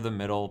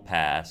over-the-middle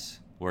pass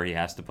where he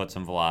has to put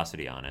some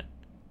velocity on it.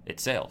 It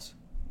sails.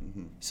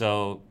 Mm-hmm.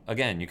 So,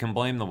 again, you can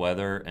blame the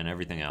weather and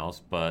everything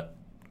else, but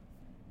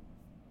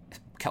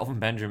Kelvin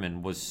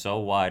Benjamin was so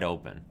wide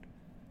open.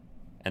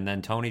 And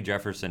then Tony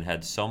Jefferson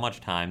had so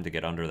much time to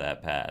get under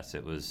that pass.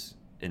 It was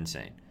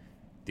insane.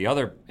 The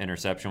other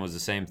interception was the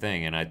same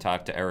thing, and I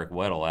talked to Eric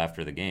Weddle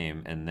after the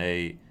game, and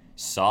they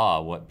saw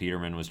what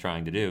Peterman was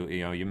trying to do.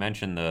 You know, you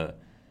mentioned the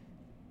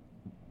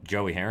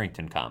Joey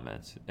Harrington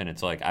comments, and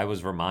it's like I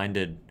was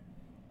reminded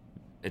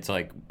 – it's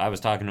like I was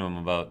talking to him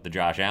about the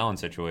Josh Allen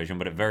situation,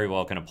 but it very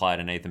well can apply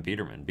to Nathan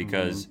Peterman,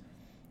 because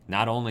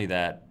not only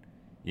that,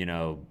 you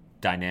know,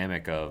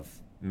 dynamic of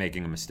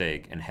making a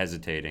mistake and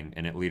hesitating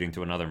and it leading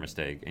to another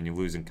mistake and you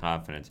losing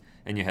confidence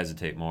and you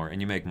hesitate more and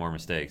you make more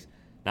mistakes.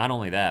 Not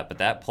only that, but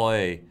that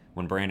play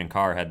when Brandon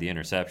Carr had the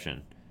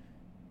interception,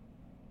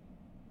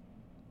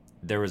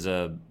 there was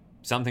a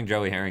something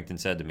Joey Harrington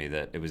said to me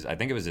that I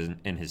think it was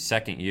in his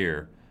second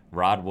year,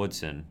 Rod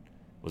Woodson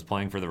was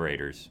playing for the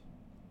Raiders.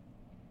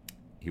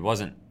 He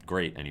wasn't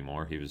great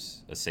anymore. He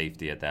was a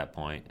safety at that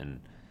point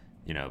and,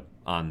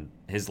 on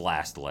his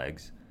last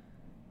legs.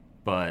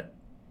 But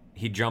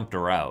he jumped a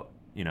route.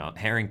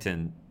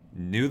 Harrington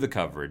knew the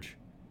coverage,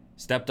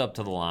 stepped up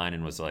to the line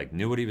and was like,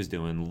 knew what he was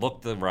doing,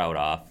 looked the route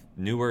off,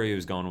 knew where he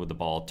was going with the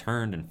ball,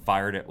 turned and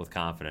fired it with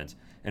confidence,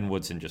 and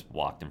Woodson just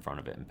walked in front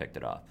of it and picked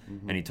it off.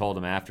 Mm-hmm. And he told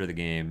him after the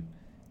game,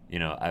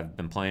 I've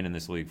been playing in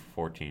this league for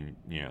 14,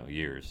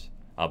 years.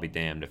 I'll be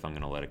damned if I'm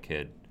going to let a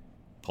kid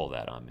pull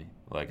that on me.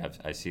 Like,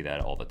 I see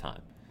that all the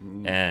time.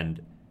 Mm-hmm.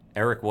 And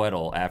Eric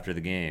Weddle, after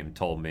the game,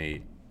 told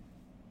me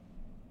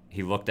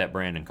he looked at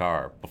Brandon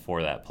Carr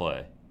before that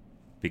play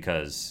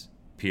because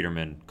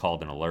Peterman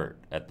called an alert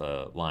at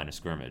the line of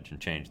scrimmage and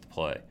changed the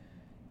play.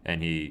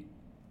 And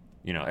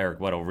Eric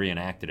Weddle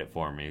reenacted it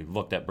for me. He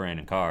looked at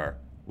Brandon Carr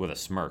with a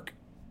smirk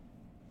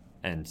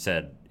and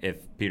said if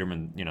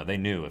Peterman, they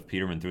knew if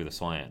Peterman threw the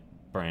slant,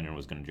 Brandon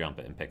was going to jump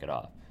it and pick it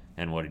off.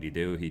 And what did he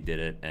do? He did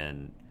it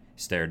and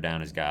stared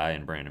down his guy,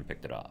 and Brandon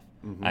picked it off.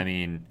 Mm-hmm. I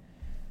mean,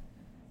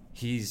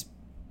 he's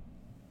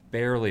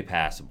barely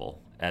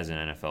passable as an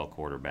NFL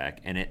quarterback,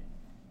 and it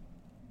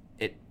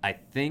I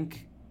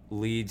think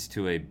leads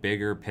to a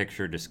bigger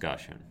picture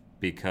discussion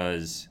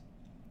because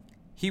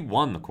he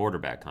won the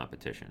quarterback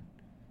competition.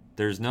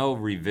 There's no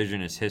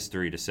revisionist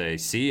history to say,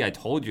 see, I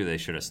told you they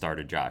should have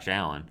started Josh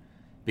Allen,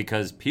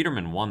 because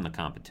Peterman won the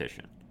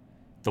competition,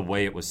 the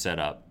way it was set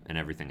up and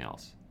everything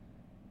else.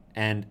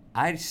 And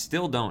I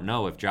still don't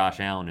know if Josh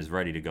Allen is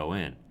ready to go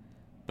in.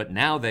 But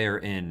now they are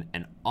in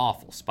an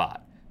awful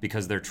spot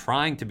because they're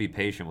trying to be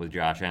patient with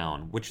Josh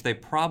Allen, which they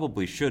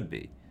probably should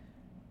be.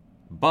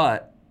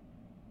 But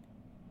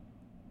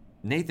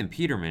Nathan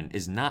Peterman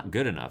is not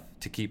good enough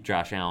to keep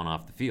Josh Allen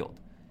off the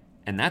field.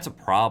 And that's a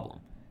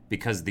problem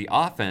because the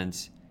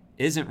offense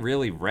isn't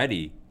really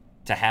ready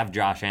to have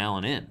Josh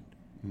Allen in.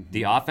 Mm-hmm.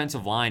 The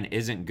offensive line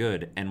isn't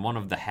good, and one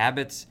of the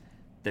habits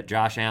that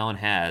Josh Allen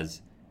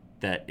has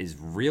that is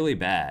really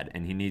bad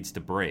and he needs to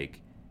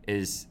break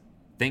is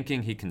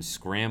thinking he can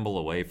scramble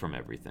away from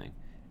everything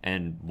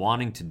and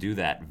wanting to do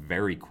that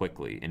very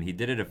quickly. And he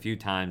did it a few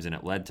times and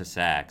it led to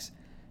sacks.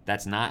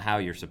 That's not how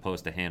you're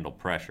supposed to handle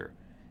pressure.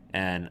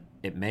 And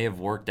it may have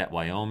worked at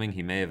Wyoming.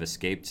 He may have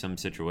escaped some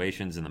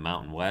situations in the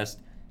Mountain West.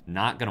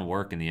 Not going to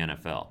work in the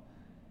NFL.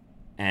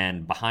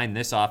 And behind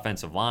this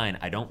offensive line,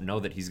 I don't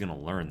know that he's going to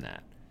learn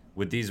that.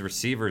 With these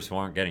receivers who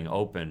aren't getting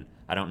open,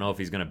 I don't know if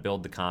he's going to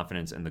build the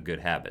confidence and the good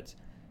habits.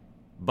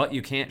 But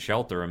you can't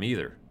shelter him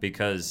either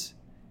because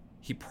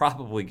he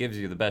probably gives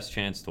you the best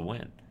chance to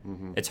win.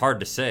 Mm-hmm. It's hard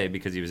to say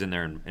because he was in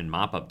there in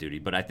mop-up duty,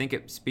 but I think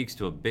it speaks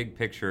to a big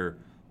picture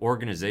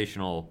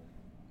organizational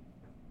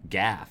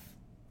gaffe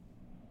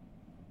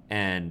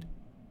and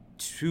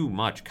too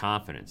much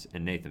confidence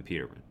in Nathan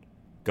Peterman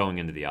going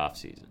into the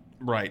offseason.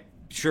 Right.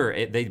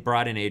 Sure, they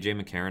brought in A.J.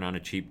 McCarron on a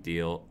cheap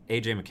deal.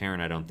 A.J. McCarron,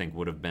 I don't think,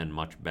 would have been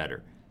much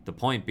better. The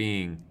point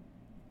being,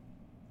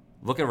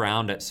 look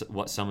around at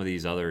what some of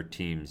these other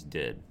teams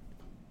did.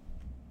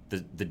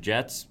 The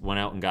Jets went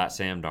out and got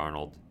Sam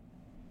Darnold,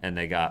 and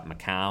they got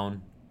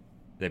McCown.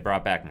 They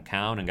brought back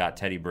McCown and got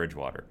Teddy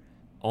Bridgewater.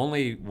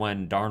 Only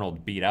when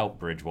Darnold beat out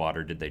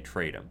Bridgewater did they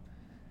trade him.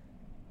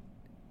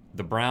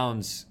 The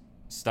Browns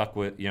stuck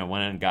with,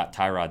 went and got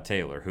Tyrod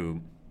Taylor,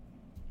 who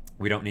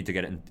we don't need to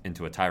get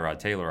into a Tyrod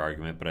Taylor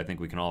argument, but I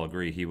think we can all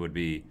agree he would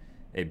be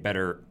a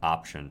better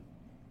option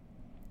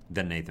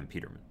than Nathan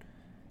Peterman.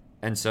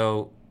 And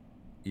so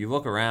you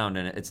look around,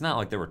 and it's not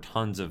like there were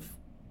tons of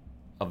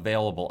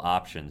available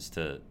options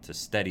to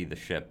steady the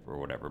ship or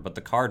whatever, but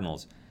the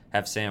Cardinals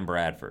have Sam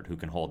Bradford, who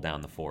can hold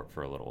down the fort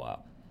for a little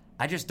while.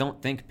 I just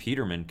don't think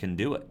Peterman can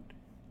do it.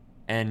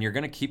 And you're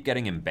going to keep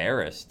getting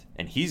embarrassed,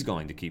 and he's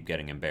going to keep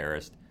getting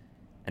embarrassed,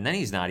 and then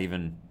he's not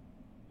even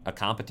a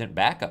competent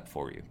backup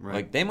for you. Right.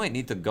 Like, they might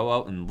need to go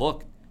out and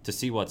look to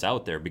see what's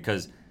out there,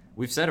 because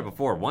we've said it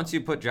before, once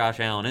you put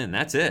Josh Allen in,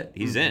 that's it.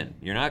 He's in.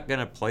 You're not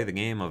going to play the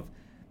game of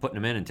putting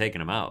him in and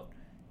taking him out.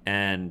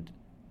 And,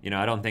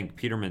 I don't think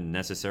Peterman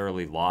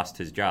necessarily lost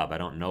his job. I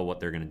don't know what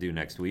they're going to do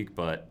next week,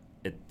 but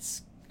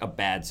it's a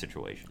bad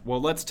situation.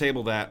 Well, let's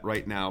table that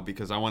right now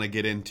because I want to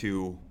get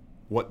into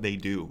what they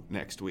do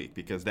next week,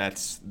 because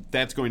that's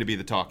going to be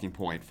the talking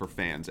point for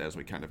fans as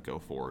we kind of go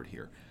forward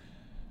here.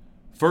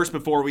 First,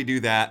 before we do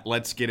that,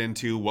 let's get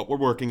into what we're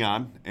working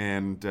on,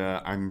 and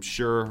I'm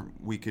sure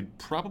we could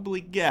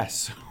probably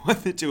guess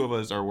what the two of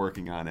us are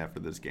working on after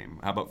this game.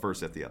 How about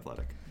first at The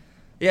Athletic?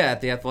 Yeah,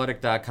 at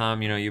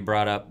theathletic.com, you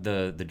brought up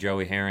the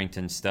Joey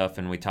Harrington stuff,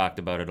 and we talked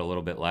about it a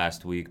little bit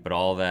last week, but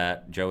all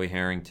that, Joey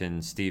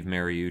Harrington, Steve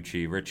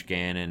Mariucci, Rich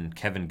Gannon,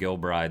 Kevin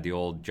Gilbride, the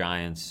old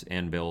Giants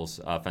and Bills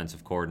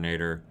offensive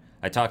coordinator.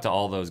 I talked to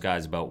all those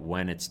guys about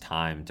when it's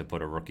time to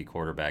put a rookie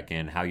quarterback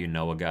in, how you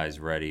know a guy's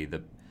ready,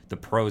 the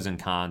pros and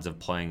cons of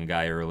playing a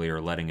guy early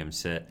or letting him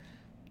sit.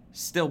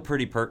 Still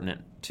pretty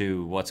pertinent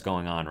to what's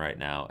going on right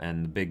now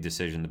and the big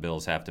decision the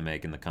Bills have to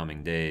make in the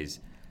coming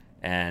days.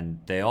 And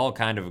they all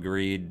kind of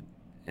agreed,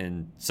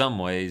 in some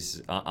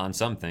ways on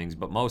some things,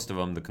 but most of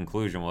them, the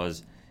conclusion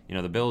was,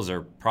 the Bills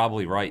are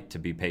probably right to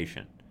be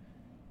patient.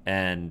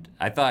 And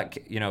I thought,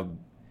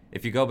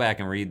 if you go back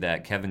and read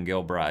that, Kevin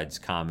Gilbride's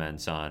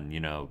comments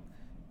on,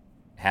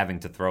 having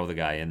to throw the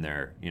guy in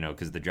there,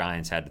 because the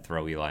Giants had to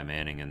throw Eli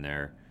Manning in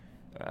there,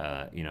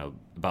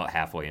 about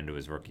halfway into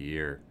his rookie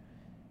year.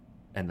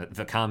 And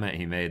the comment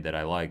he made that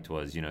I liked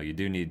was, you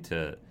do need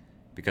to,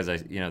 because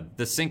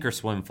the sink or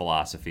swim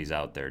philosophy's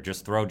out there.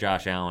 Just throw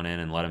Josh Allen in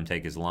and let him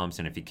take his lumps,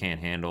 and if he can't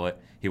handle it,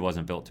 he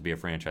wasn't built to be a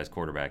franchise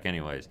quarterback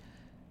anyways.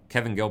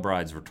 Kevin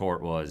Gilbride's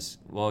retort was,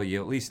 well, you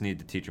at least need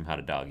to teach him how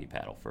to doggy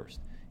paddle first.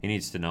 He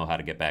needs to know how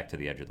to get back to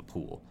the edge of the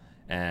pool.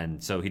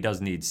 And so he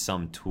does need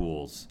some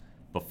tools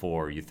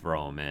before you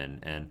throw him in.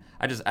 And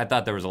I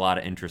thought there was a lot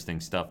of interesting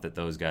stuff that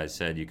those guys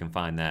said. You can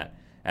find that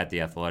at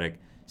The Athletic.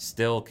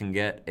 Still can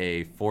get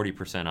a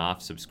 40%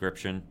 off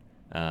subscription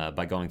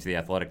by going to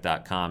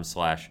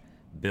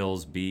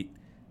theathletic.com/BillsBeat.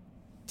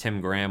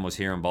 Tim Graham was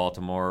here in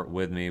Baltimore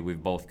with me.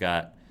 We've both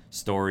got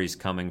stories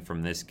coming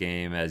from this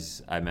game.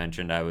 As I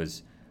mentioned, I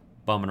was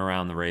bumming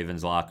around the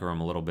Ravens locker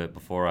room a little bit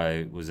before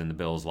I was in the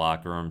Bills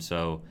locker room.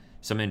 So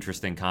some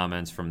interesting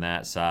comments from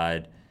that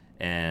side.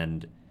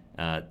 And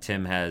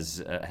Tim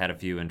has had a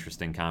few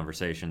interesting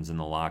conversations in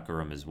the locker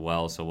room as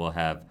well. So we'll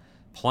have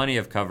plenty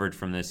of coverage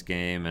from this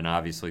game and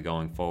obviously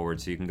going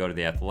forward. So you can go to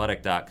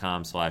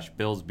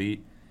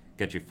theathletic.com/BillsBeat,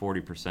 get you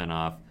 40%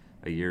 off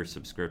a year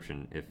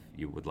subscription if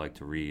you would like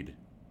to read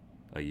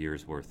a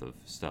year's worth of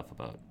stuff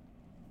about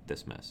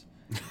this mess.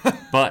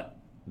 But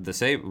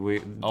there's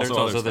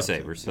also the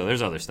Sabres, so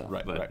there's other stuff.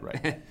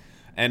 Right.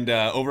 And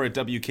over at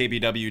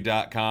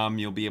WKBW.com,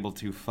 you'll be able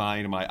to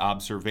find my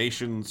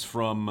observations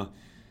from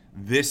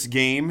this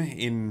game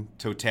in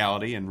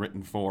totality and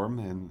written form,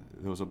 and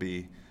those will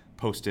be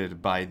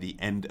posted by the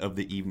end of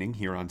the evening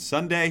here on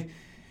Sunday.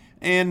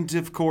 And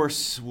of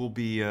course, we'll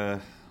be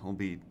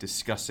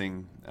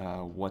discussing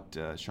what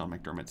Sean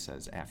McDermott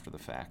says after the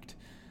fact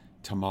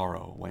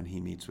tomorrow when he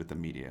meets with the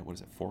media. What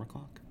is it, 4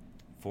 o'clock?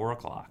 4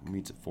 o'clock. He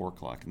meets at 4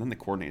 o'clock. And then the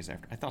coordinators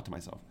after. I thought to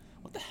myself,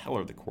 what the hell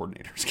are the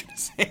coordinators going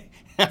to say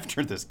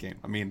after this game?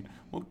 I mean,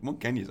 what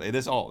can you say?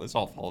 This all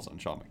falls on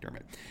Sean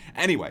McDermott.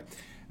 Anyway,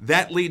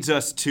 that leads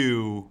us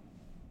to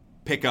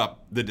pick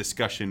up the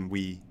discussion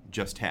we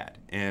just had.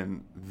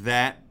 And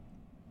that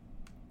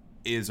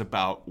is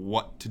about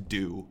what to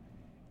do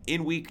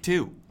in week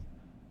 2.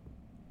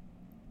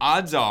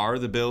 Odds are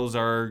the Bills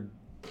are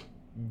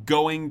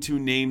going to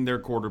name their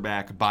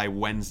quarterback by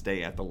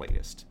Wednesday at the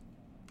latest.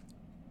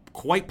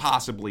 Quite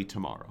possibly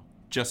tomorrow,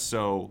 just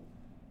so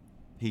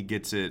he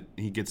gets it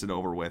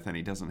over with and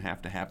he doesn't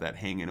have to have that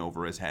hanging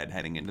over his head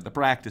heading into the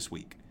practice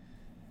week.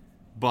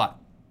 But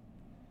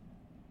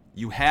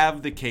you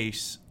have the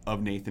case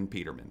of Nathan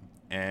Peterman,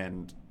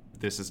 and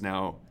this is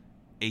now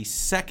a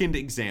second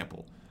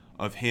example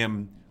of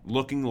him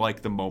looking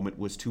like the moment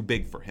was too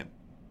big for him.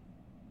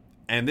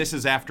 And this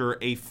is after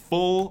a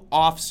full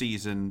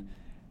offseason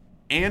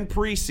and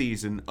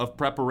preseason of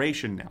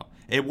preparation now.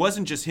 It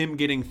wasn't just him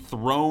getting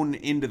thrown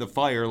into the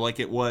fire like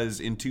it was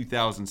in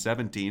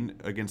 2017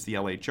 against the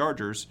LA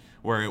Chargers,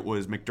 where it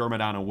was McDermott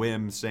on a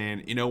whim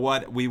saying, you know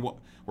what,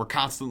 we're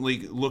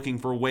constantly looking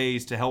for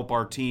ways to help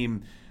our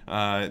team,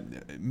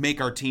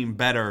 make our team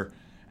better.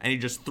 And he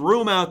just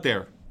threw him out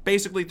there,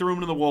 basically threw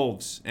him to the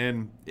wolves.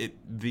 And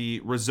the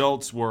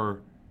results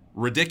were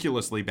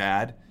ridiculously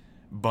bad,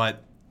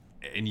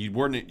 and you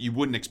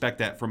wouldn't expect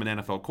that from an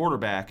NFL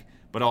quarterback,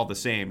 but all the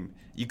same,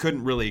 you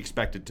couldn't really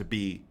expect it to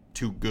be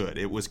too good.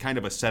 It was kind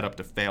of a setup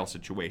to fail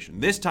situation.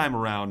 This time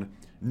around,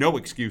 no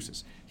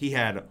excuses. He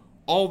had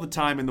all the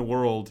time in the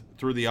world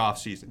through the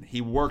offseason. He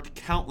worked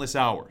countless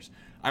hours.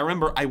 I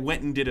remember I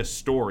went and did a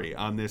story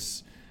on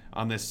this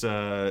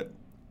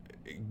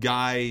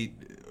guy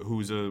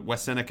who's a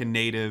West Seneca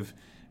native,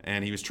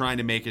 and he was trying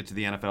to make it to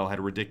the NFL, had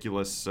a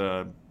ridiculous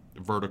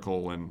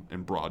vertical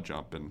and broad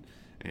jump, and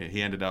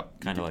he ended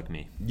up... Kind of like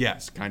me.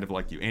 Yes, kind of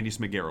like you. Andy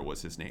Smigera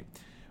was his name.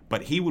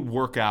 But he would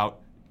work out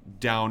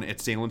down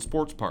at Salem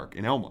Sports Park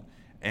in Elma.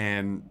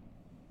 And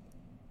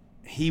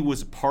he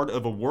was part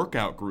of a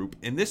workout group,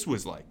 and this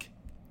was like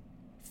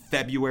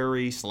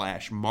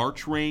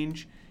February/March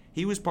range.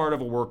 He was part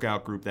of a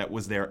workout group that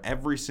was there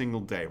every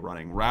single day,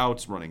 running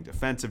routes, running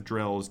defensive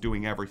drills,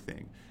 doing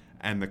everything.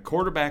 And the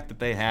quarterback that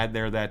they had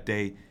there that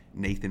day,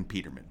 Nathan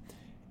Peterman.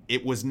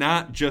 It was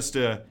not just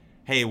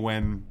hey,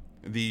 when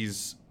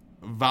these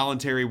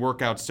voluntary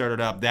workouts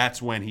started up,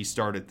 that's when he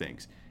started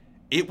things.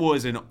 It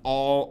was an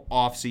all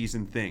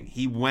off-season thing.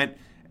 He went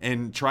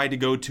and tried to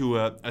go to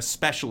a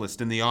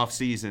specialist in the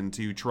off-season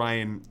to try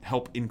and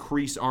help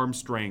increase arm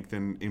strength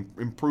and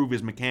improve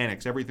his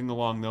mechanics, everything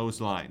along those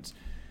lines.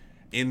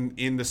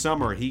 In the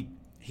summer,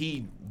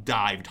 he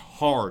dived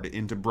hard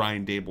into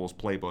Brian Daboll's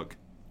playbook,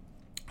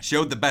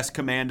 showed the best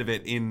command of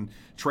it in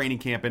training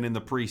camp and in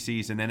the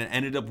preseason, and it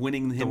ended up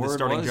winning him the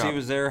starting job. He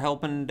was there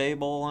helping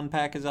Daboll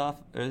unpack his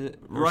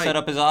right. Set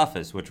up his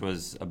office, which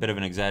was a bit of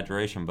an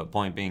exaggeration, but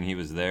point being he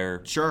was there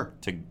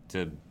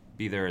to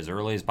be there as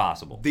early as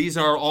possible. These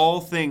are all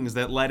things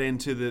that led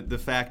into the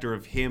factor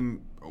of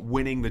him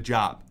winning the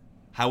job.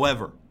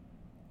 However,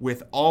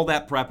 with all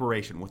that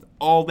preparation, with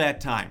all that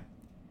time,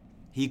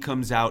 he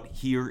comes out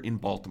here in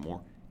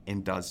Baltimore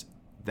and does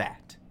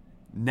that.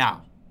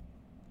 Now,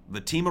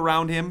 the team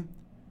around him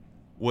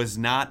was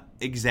not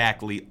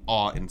exactly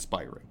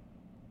awe-inspiring.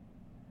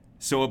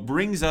 So it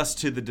brings us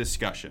to the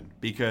discussion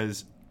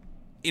because,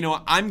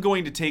 I'm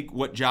going to take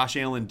what Josh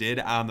Allen did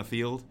on the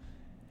field.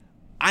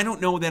 I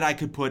don't know that I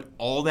could put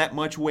all that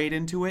much weight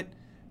into it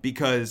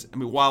because,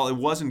 while it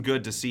wasn't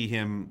good to see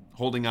him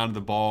holding onto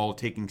the ball,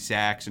 taking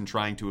sacks, and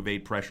trying to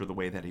evade pressure the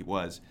way that he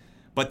was,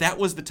 but that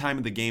was the time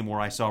of the game where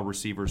I saw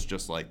receivers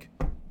just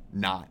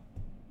not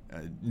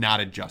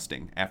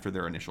adjusting after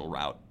their initial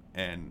route,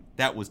 and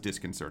that was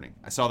disconcerting.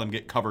 I saw them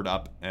get covered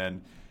up,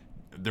 and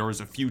there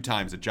was a few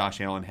times that Josh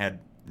Allen had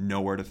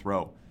nowhere to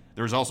throw.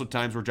 There was also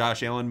times where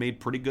Josh Allen made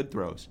pretty good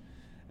throws,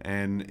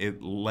 and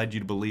it led you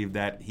to believe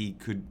that he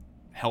could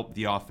help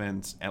the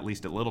offense at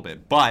least a little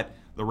bit. But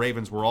the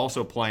Ravens were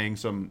also playing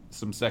some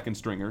second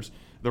stringers.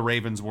 The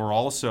Ravens were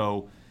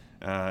also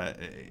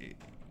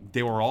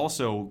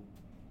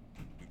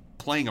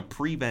playing a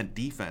prevent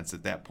defense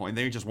at that point.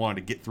 They just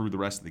wanted to get through the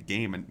rest of the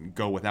game and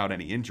go without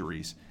any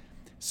injuries.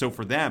 So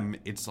for them,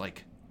 it's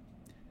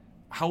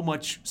how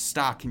much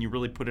stock can you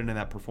really put into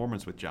that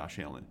performance with Josh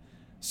Allen?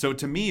 So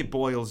to me, it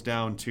boils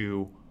down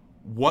to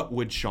what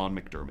would Sean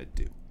McDermott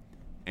do?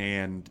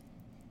 And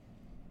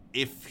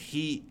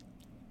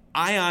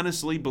I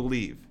honestly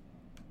believe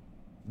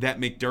that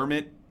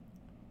McDermott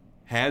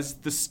has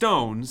the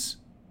stones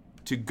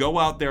to go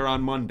out there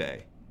on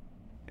Monday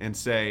and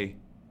say,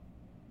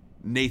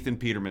 Nathan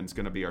Peterman's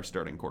going to be our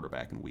starting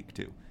quarterback in week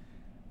 2.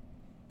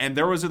 And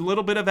there was a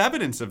little bit of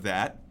evidence of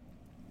that.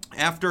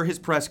 After his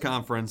press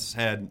conference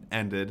had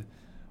ended,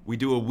 we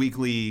do a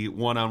weekly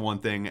one-on-one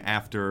thing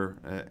after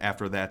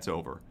that's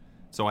over.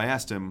 So I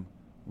asked him,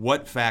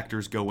 what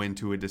factors go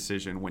into a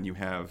decision when you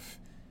have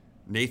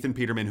Nathan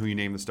Peterman, who you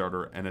name the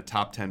starter, and a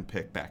top 10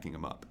 pick backing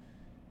him up?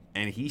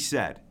 And he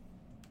said,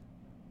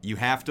 you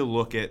have to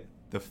look at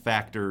the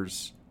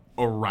factors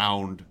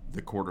around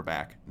the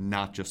quarterback,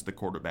 not just the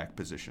quarterback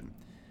position.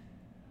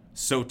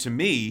 So to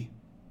me,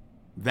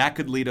 that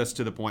could lead us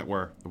to the point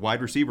where the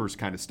wide receivers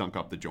kind of stunk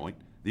up the joint.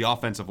 The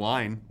offensive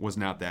line was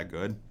not that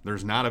good.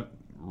 There's not a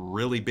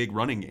really big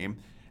running game.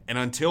 And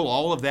until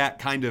all of that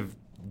kind of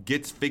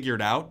gets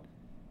figured out,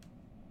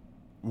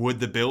 would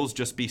the Bills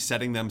just be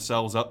setting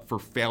themselves up for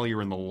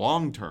failure in the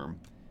long term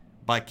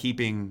by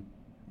putting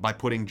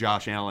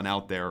Josh Allen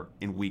out there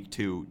in week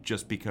 2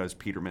 just because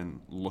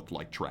Peterman looked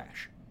like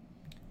trash?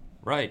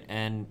 Right,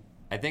 and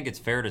I think it's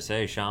fair to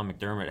say Sean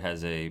McDermott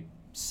has a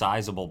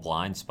sizable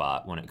blind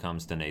spot when it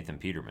comes to Nathan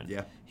Peterman.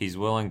 Yeah. He's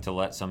willing to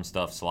let some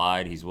stuff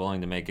slide. He's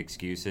willing to make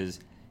excuses.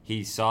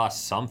 He saw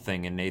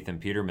something in Nathan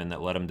Peterman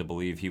that led him to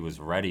believe he was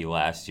ready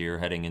last year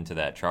heading into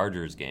that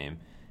Chargers game,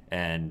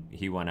 and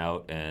he went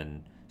out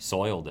and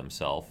soiled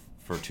himself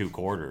for 2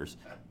 quarters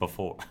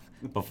before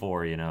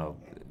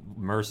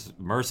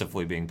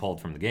mercifully being pulled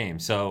from the game.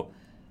 So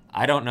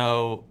I don't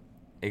know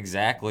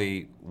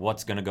exactly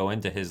what's going to go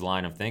into his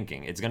line of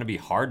thinking. It's going to be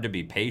hard to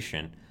be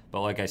patient,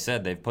 but like I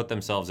said, they've put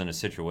themselves in a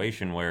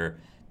situation where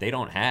they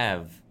don't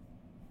have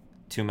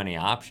too many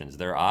options.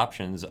 Their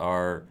options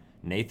are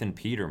Nathan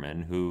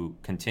Peterman, who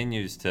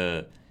continues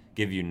to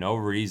give you no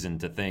reason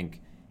to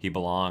think he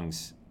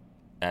belongs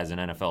as an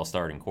NFL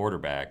starting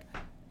quarterback.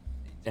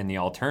 And the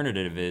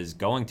alternative is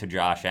going to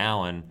Josh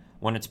Allen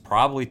when it's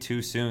probably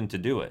too soon to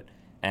do it.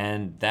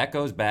 And that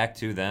goes back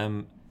to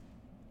them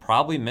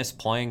probably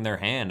misplaying their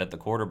hand at the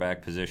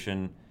quarterback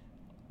position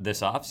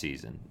this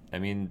offseason. I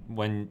mean,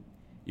 when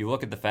you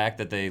look at the fact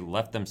that they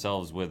left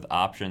themselves with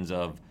options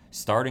of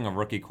starting a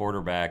rookie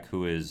quarterback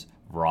who is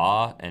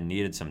raw and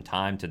needed some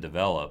time to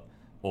develop,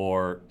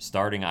 or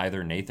starting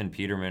either Nathan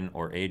Peterman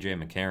or A.J.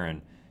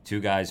 McCarron, 2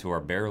 guys who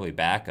are barely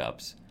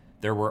backups,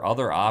 there were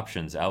other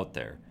options out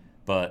there.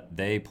 But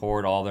they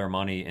poured all their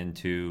money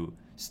into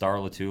Star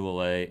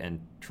Lotulelei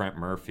and Trent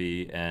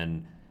Murphy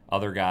and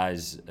other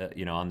guys,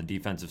 on the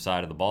defensive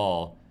side of the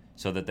ball,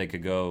 so that they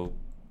could go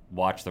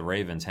watch the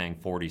Ravens hang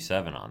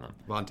 47 on them.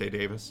 Vontae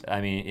Davis.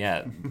 I mean,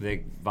 yeah,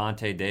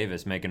 Vontae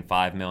Davis making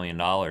 $5 million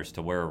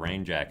to wear a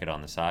rain jacket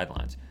on the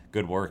sidelines.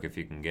 Good work if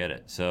you can get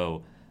it.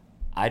 So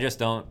I just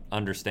don't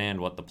understand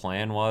what the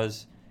plan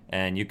was.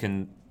 And you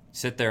can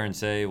sit there and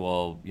say,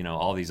 well,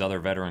 all these other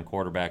veteran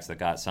quarterbacks that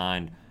got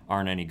signed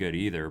aren't any good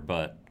either.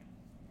 But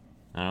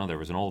I don't know, there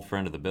was an old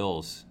friend of the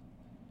Bills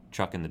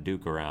chucking the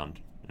Duke around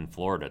in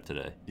Florida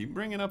today. You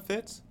bringing up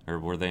Fitz? Or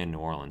were they in New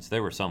Orleans? They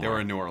were somewhere. They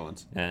were in New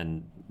Orleans.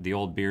 And the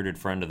old bearded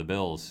friend of the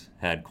Bills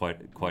had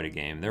quite a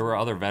game. There were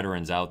other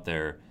veterans out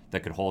there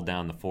that could hold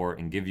down the fort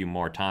and give you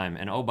more time.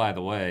 And oh, by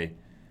the way,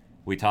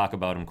 we talk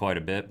about him quite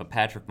a bit, but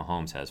Patrick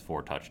Mahomes has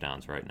 4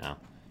 touchdowns right now.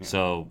 Yeah.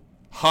 So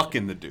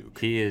hucking the Duke.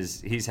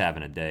 He's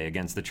having a day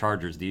against the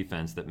Chargers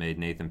defense that made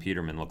Nathan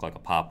Peterman look like a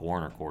Pop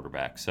Warner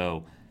quarterback.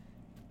 So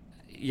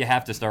you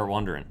have to start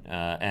wondering.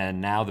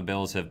 And now the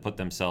Bills have put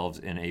themselves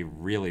in a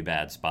really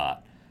bad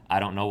spot. I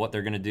don't know what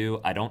they're going to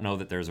do. I don't know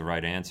that there's a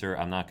right answer.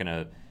 I'm not going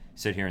to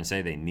sit here and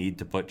say they need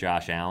to put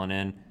Josh Allen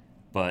in.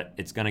 but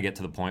it's going to get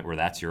to the point where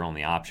that's your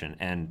only option.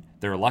 And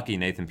they're lucky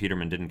Nathan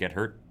Peterman didn't get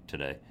hurt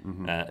today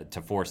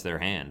to force their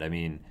hand. I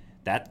mean,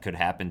 that could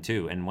happen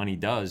too. And when he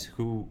does,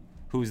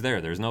 who's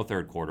there? There's no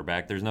third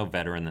quarterback. There's no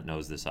veteran that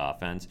knows this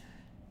offense.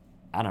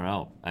 I don't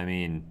know. I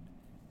mean,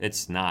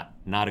 it's not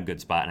a good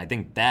spot. And I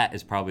think that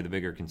is probably the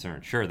bigger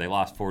concern. Sure, they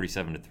lost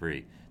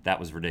 47-3. That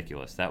was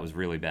ridiculous. That was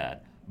really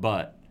bad.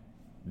 But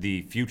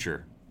the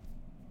future,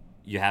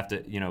 you have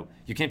to,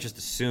 you can't just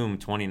assume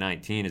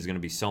 2019 is going to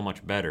be so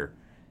much better,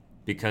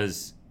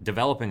 because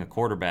developing a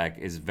quarterback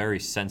is very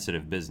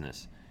sensitive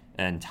business,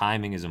 and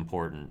timing is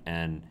important,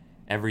 and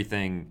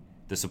everything,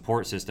 the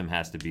support system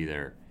has to be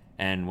there.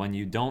 And when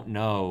you don't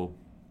know,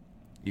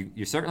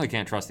 you certainly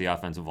can't trust the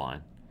offensive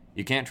line.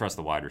 You can't trust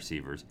the wide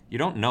receivers. You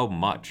don't know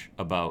much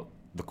about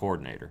the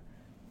coordinator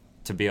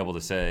to be able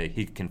to say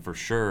he can for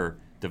sure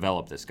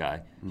develop this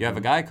guy. You have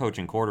a guy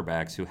coaching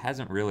quarterbacks who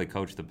hasn't really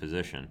coached the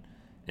position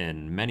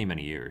in many,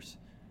 many years.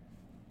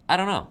 I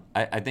don't know.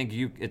 I think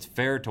it's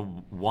fair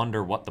to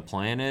wonder what the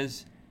plan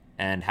is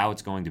and how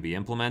it's going to be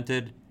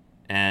implemented,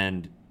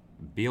 and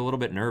be a little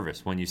bit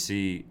nervous when you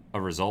see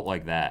a result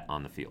like that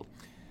on the field.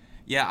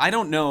 Yeah, I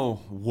don't know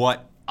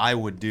what I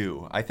would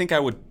do. I think I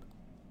would,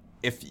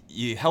 if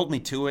you held me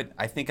to it,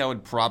 I think I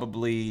would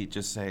probably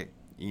just say,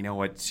 you know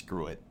what,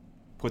 screw it.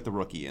 Put the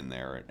rookie in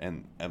there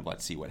and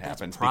let's see what happens.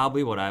 That's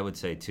probably what I would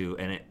say too,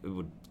 and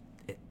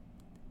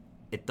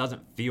it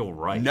doesn't feel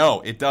right. No,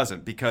 it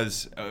doesn't,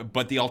 because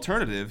but the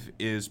alternative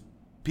is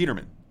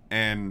Peterman,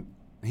 and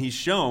he's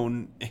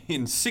shown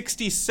in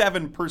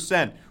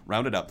 67%,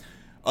 rounded up,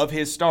 of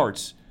his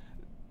starts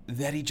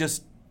that he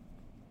just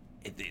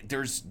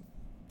there's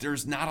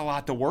not a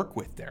lot to work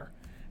with there,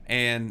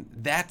 and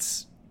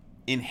that's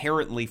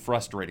inherently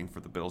frustrating for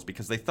the Bills,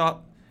 because they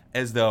thought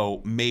as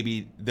though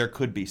maybe there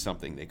could be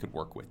something they could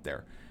work with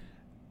there.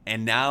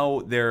 And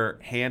now their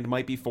hand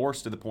might be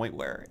forced to the point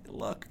where,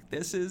 look,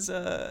 this is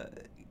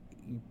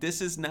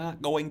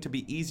not going to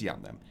be easy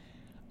on them.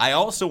 I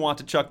also want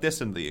to chuck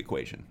this into the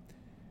equation.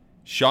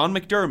 Sean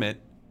McDermott,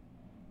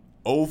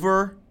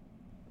 over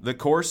the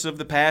course of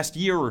the past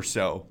year or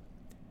so,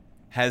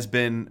 has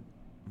been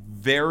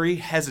very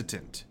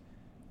hesitant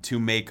to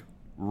make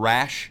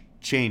rash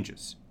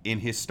changes in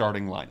his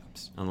starting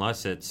lineups,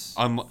 unless it's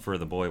for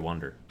the boy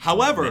wonder.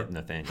 However,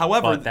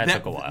 but that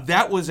took a while.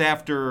 That was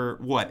after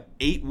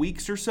 8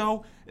 weeks or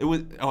so. It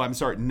was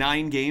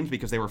 9 games,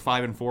 because they were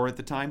 5-4 at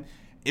the time.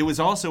 It was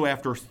also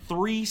after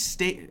 2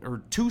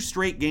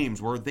 straight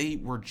games where they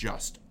were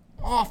just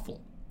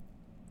awful,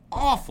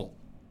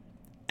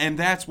 and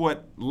that's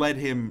what led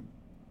him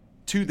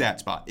to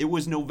that spot. It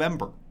was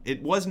November.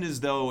 It wasn't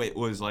as though it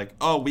was like,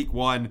 week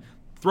 1,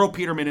 throw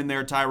Peterman in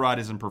there, Tyrod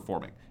isn't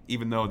performing,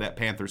 even though that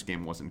Panthers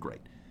game wasn't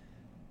great.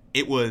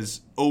 It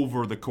was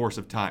over the course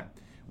of time.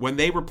 When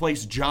they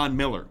replaced John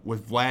Miller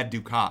with Vlad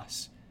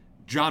Dukas,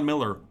 John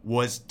Miller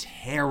was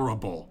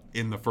terrible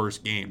in the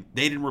first game.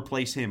 They didn't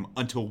replace him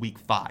until week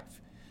 5.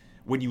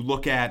 When you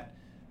look at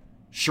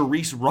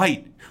Sharice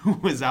Wright, who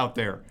was out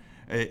there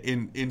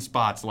in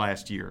spots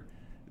last year,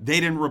 they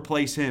didn't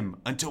replace him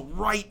until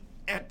right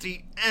at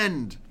the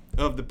end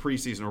of the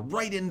preseason, or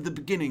right in the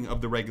beginning of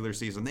the regular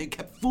season. They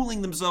kept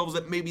fooling themselves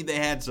that maybe they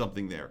had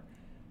something there.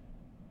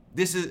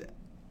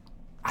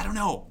 I don't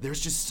know. There's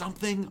just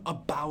something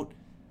about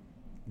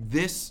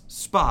this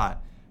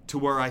spot to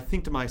where I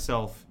think to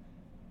myself,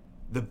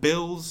 the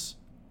Bills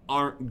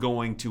aren't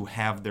going to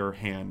have their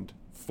hand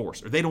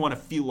forced, or they don't want to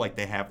feel like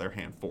they have their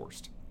hand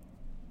forced.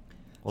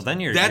 Well, then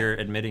you're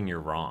admitting you're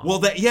wrong.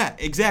 Well, yeah,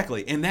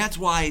 exactly. And that's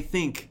why I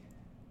think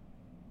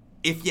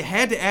if you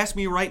had to ask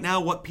me right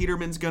now what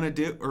Peterman's going to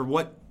do, or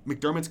what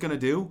McDermott's going to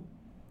do.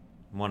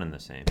 One and the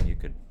same. You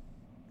could.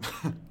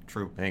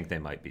 True. I think they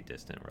might be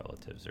distant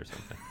relatives or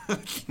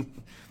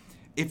something.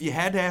 If you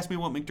had to ask me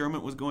what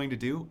McDermott was going to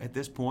do at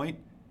this point,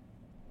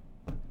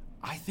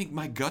 I think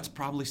my gut's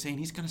probably saying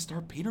he's going to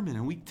start Peterman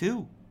in week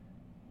 2.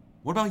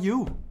 What about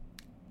you?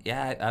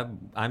 Yeah,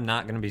 I'm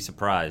not going to be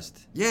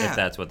surprised if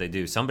that's what they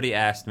do. Somebody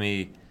asked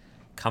me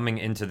coming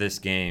into this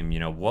game,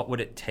 what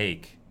would it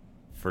take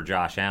for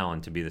Josh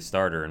Allen to be the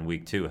starter in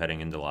week 2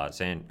 heading into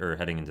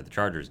the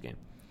Chargers game?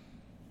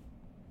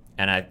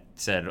 And I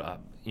said,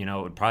 it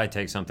would probably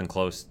take something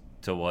close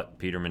to what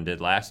Peterman did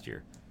last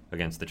year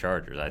against the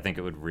Chargers. I think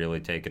it would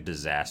really take a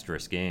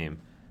disastrous game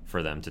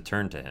for them to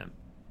turn to him.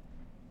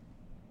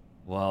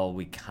 Well,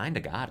 we kind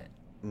of got it.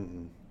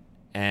 Mm-hmm.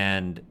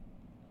 And,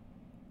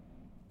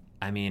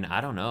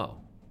 I don't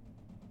know.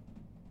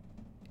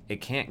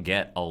 It can't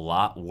get a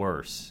lot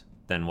worse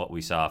than what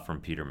we saw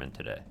from Peterman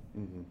today.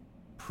 Mm-hmm.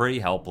 Pretty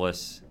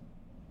helpless.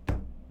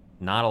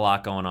 Not a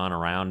lot going on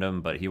around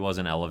him, but he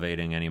wasn't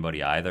elevating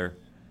anybody either.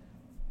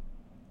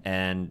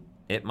 And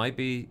it might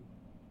be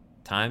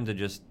time to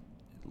just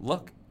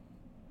look.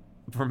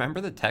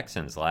 Remember the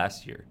Texans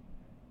last year?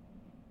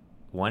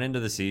 Went into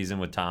the season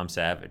with Tom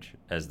Savage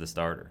as the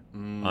starter,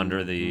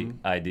 under the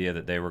idea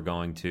that they were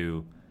going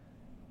to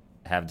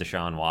have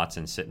Deshaun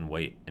Watson sit and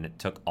wait. And it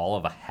took all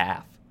of a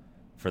half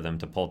for them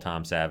to pull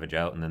Tom Savage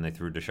out, and then they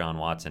threw Deshaun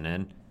Watson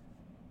in.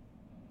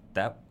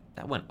 That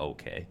went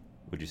okay.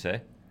 would you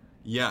say?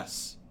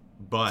 Yes,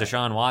 but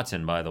Deshaun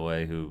Watson, by the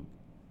way, who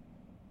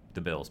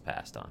the Bills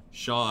passed on.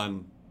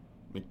 Sean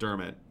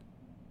McDermott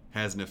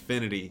has an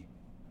affinity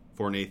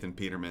for Nathan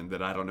Peterman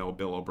that I don't know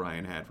Bill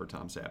O'Brien had for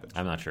Tom Savage.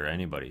 I'm not sure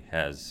anybody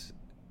has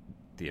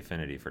the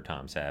affinity for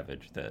Tom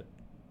Savage that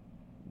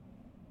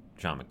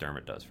Sean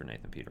McDermott does for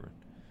Nathan Peterman.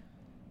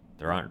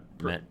 There aren't...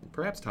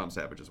 Perhaps Tom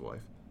Savage's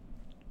wife.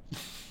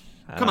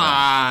 Come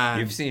on!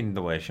 You've seen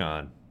the way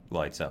Sean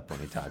lights up when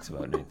he talks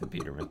about Nathan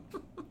Peterman.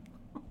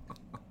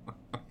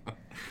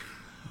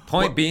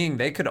 Point being,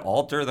 they could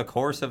alter the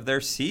course of their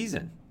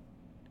season.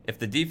 If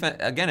the defense...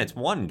 Again, it's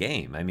one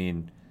game. I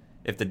mean,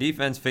 if the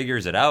defense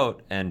figures it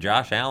out and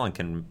Josh Allen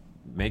can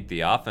make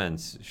the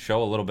offense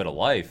show a little bit of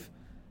life,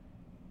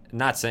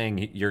 not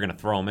saying you're going to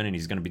throw him in and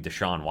he's going to be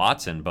Deshaun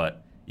Watson,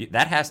 but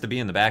that has to be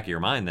in the back of your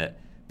mind that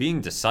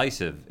being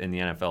decisive in the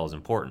NFL is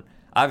important.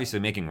 Obviously,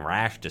 making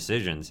rash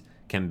decisions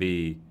can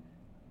be,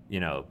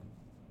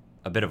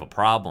 a bit of a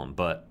problem,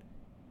 but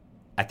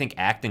I think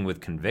acting with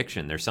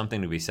conviction, there's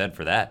something to be said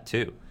for that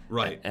too.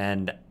 Right.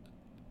 And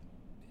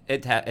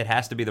it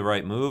has to be the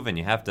right move, and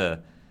you have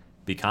to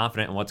be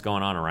confident in what's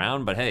going on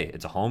around. But hey,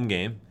 it's a home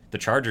game. The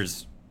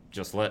Chargers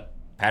just let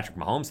Patrick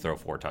Mahomes throw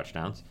 4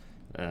 touchdowns.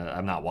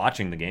 I'm not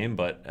watching the game,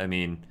 but I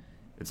mean,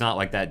 it's not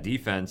like that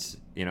defense,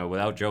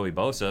 without Joey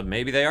Bosa,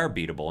 maybe they are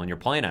beatable, and you're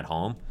playing at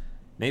home.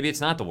 Maybe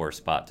it's not the worst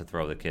spot to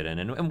throw the kid in.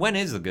 And when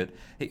is the good?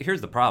 Here's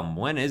the problem.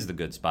 When is the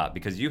good spot?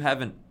 Because you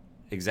haven't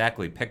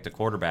exactly picked a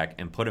quarterback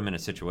and put him in a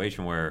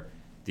situation where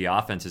the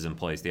offense is in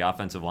place, the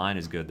offensive line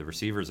is good, the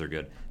receivers are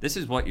good. This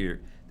is what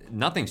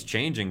nothing's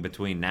changing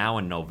between now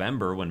and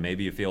November when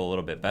maybe you feel a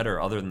little bit better,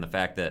 other than the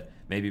fact that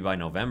maybe by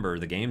November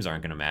the games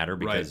aren't going to matter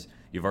because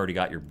you've already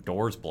got your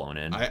doors blown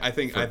in. I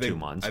think 2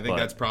 months. I think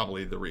that's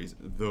probably the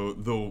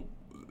reason.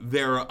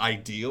 Their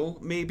ideal,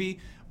 maybe,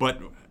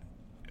 but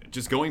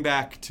just going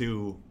back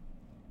to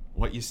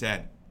what you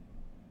said,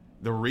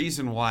 the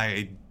reason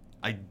why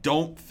I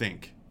don't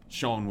think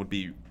Sean would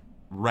be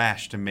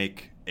rash to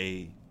make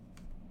a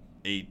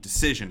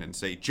decision and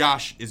say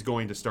Josh is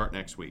going to start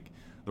next week.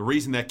 The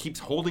reason that keeps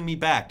holding me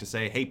back to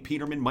say, hey,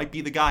 Peterman might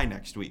be the guy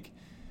next week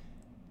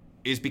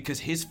is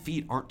because his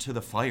feet aren't to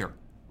the fire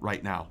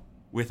right now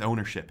with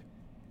ownership.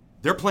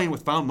 They're playing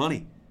with found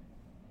money.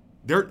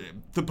 The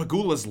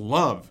Pagulas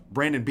love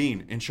Brandon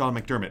Beane and Sean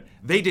McDermott.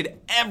 They did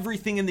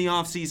everything in the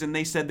offseason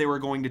they said they were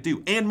going to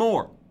do, and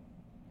more.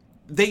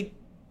 They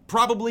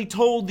probably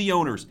told the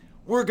owners,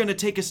 we're going to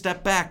take a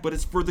step back, but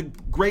it's for the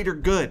greater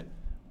good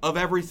of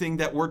everything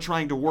that we're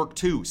trying to work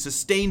to.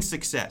 Sustain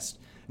success,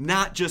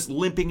 not just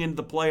limping into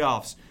the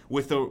playoffs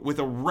with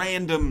a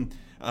random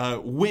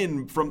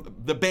win from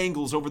the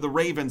Bengals over the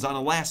Ravens on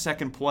a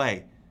last-second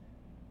play.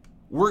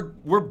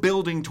 We're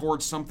building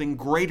towards something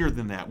greater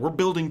than that. We're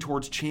building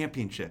towards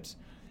championships.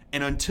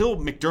 And until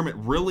McDermott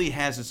really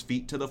has his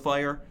feet to the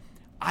fire,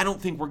 I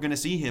don't think we're going to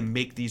see him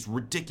make these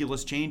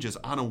ridiculous changes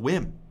on a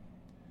whim.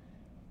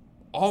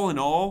 All in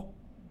all,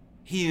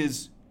 he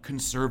is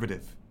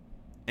conservative.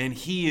 And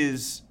he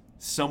is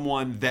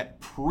someone that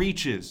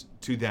preaches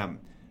to them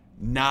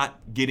not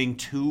getting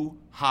too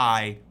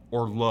high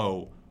or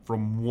low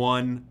from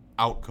one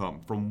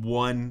outcome, from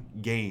one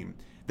game.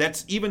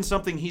 That's even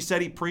something he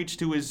said he preached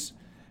to his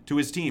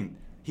team.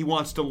 He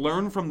wants to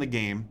learn from the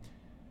game,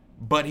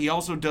 but he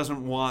also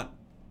doesn't want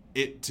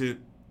it to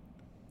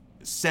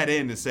set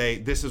in to say,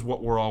 this is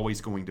what we're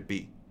always going to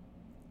be.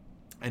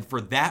 And for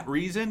that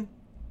reason,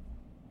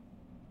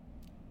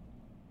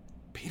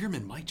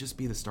 Peterman might just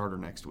be the starter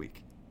next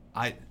week.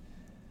 I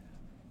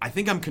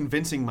think I'm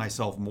convincing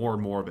myself more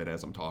and more of it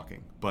as I'm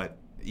talking. But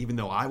even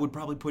though I would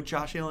probably put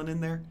Josh Allen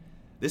in there,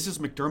 this is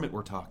McDermott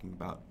we're talking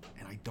about.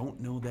 And I don't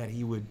know that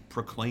he would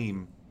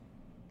proclaim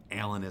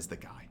Allen as the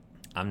guy.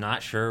 I'm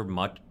not sure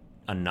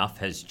enough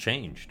has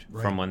changed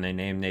from when they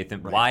named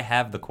Nathan. Right. Why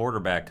have the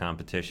quarterback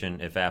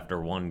competition if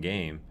after one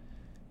game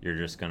you're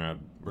just going to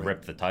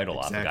rip the title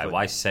off the guy?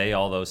 Why say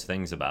all those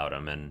things about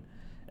him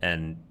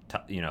and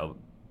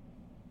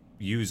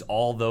use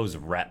all those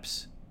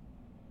reps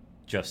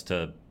just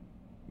to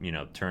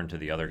turn to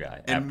the other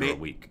guy after a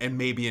week? And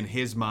maybe in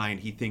his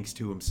mind he thinks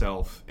to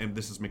himself, and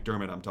this is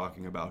McDermott I'm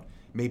talking about,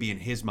 maybe in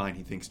his mind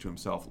he thinks to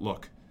himself,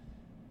 look,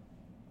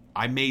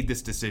 I made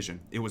this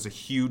decision. It was a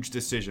huge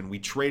decision. We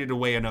traded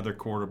away another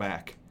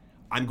quarterback.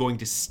 I'm going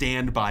to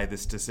stand by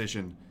this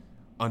decision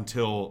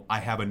until I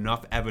have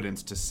enough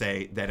evidence to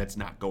say that it's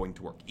not going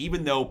to work.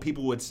 Even though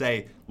people would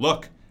say,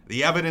 look,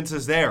 the evidence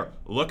is there.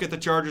 Look at the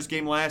Chargers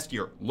game last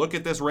year. Look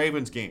at this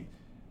Ravens game.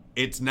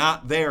 It's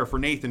not there for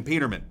Nathan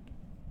Peterman.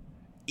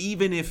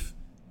 Even if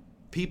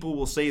people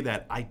will say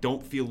that, I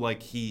don't feel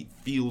like he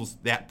feels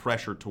that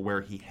pressure to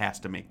where he has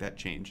to make that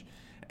change.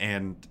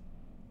 And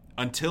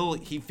until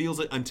he feels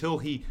it, until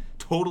he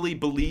totally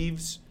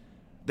believes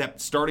that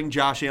starting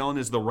Josh Allen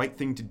is the right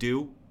thing to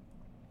do,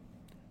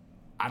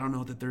 I don't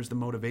know that there's the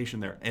motivation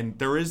there. And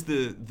there is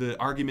the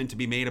argument to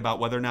be made about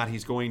whether or not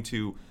he's going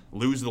to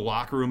lose the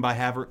locker room by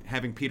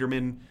having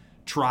Peterman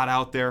trot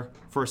out there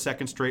for a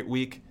second straight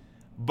week.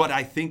 But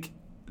I think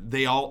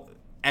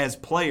as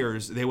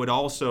players, they would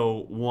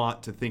also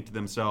want to think to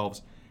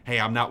themselves, hey,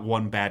 I'm not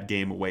one bad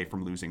game away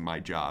from losing my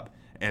job.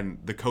 And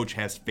the coach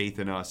has faith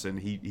in us, and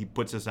he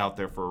puts us out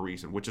there for a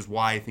reason, which is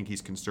why I think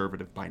he's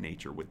conservative by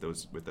nature with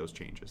those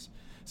changes.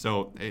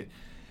 So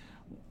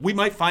we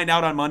might find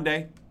out on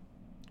Monday.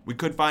 We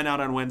could find out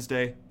on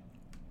Wednesday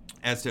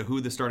as to who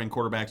the starting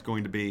quarterback's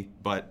going to be.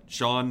 But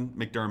Sean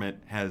McDermott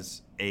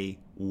has a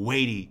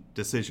weighty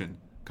decision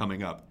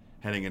coming up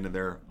heading into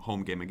their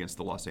home game against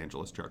the Los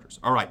Angeles Chargers.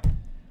 All right.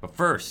 But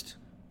first,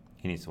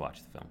 he needs to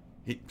watch the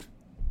film.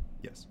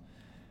 Yes.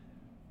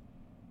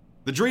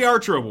 The Dree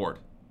Archer Award.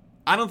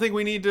 I don't think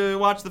we need to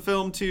watch the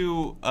film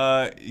to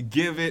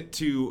give it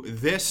to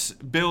this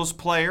Bills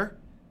player.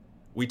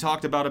 We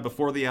talked about it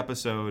before the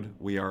episode.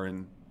 We are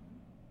in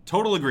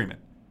total agreement.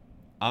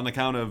 On the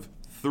count of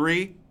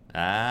 3,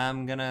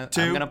 I'm gonna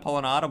pull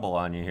an audible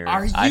on you here.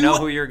 Are you I know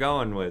who you're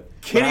going with.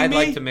 kidding but I'd me?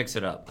 like to mix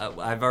it up.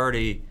 I've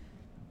already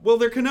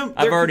put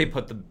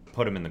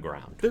him in the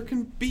ground. There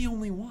can be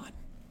only one.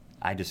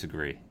 I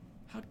disagree.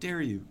 How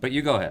dare you? But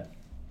you go ahead.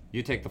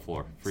 You take the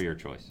floor for your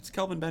choice. It's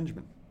Kelvin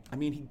Benjamin. I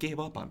mean, he gave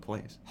up on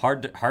plays.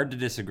 Hard to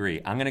disagree.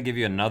 I'm going to give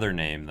you another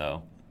name,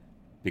 though,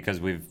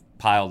 because we've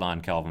piled on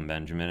Kelvin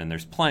Benjamin, and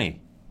there's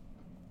plenty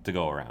to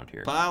go around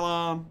here. Pile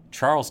on.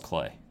 Charles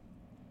Clay.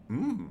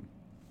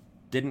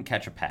 Didn't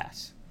catch a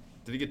pass.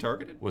 Did he get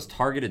targeted? Was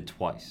targeted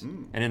twice.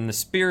 And in the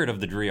spirit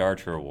of the Dree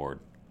Archer Award,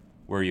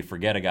 where you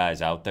forget a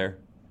guy's out there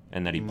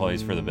and that he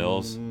plays for the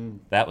Bills,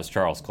 that was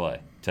Charles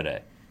Clay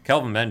today.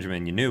 Kelvin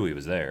Benjamin, you knew he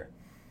was there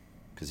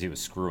because he was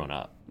screwing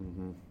up.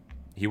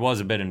 He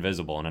was a bit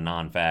invisible and a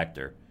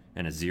non-factor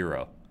and a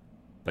zero.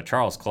 But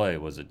Charles Clay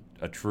was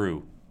a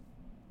true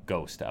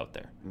ghost out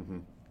there,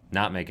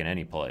 not making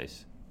any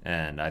plays.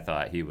 And I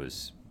thought he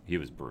was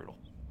brutal.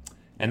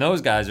 And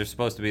those guys are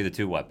supposed to be the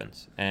two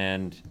weapons.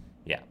 And,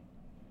 yeah.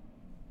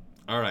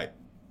 All right.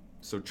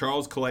 So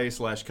Charles Clay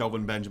 /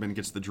 Kelvin Benjamin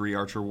gets the Dree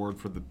Archer Award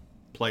for the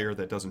player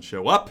that doesn't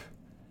show up.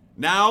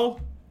 Now,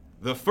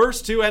 the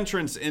first two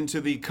entrants into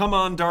the Come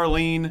On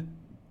Darlene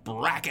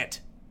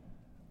bracket.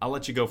 I'll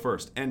let you go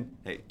first. And,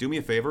 hey, do me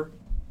a favor.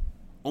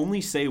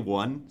 Only say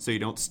one so you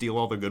don't steal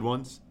all the good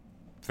ones.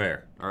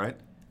 Fair. All right?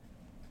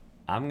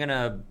 I'm going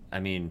to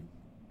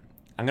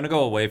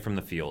go away from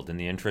the field in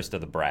the interest of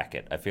the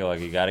bracket. I feel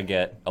like you got to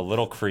get a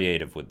little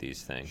creative with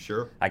these things.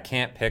 Sure. I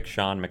can't pick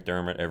Sean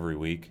McDermott every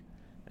week,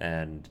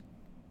 and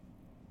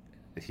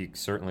he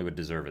certainly would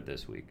deserve it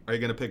this week. Are you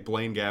going to pick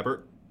Blaine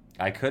Gabbert?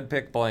 I could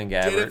pick Blaine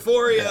Gabbert. Did it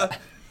for you.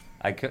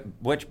 I could,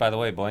 which, by the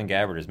way, Blaine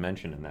Gabbert is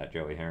mentioned in that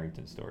Joey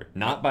Harrington story.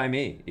 Not by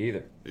me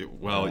either.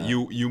 Well,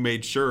 you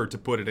made sure to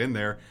put it in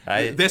there.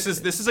 This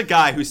is a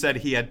guy who said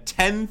he had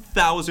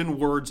 10,000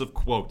 words of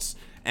quotes,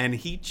 and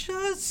he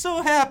just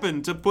so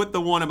happened to put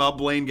the one about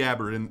Blaine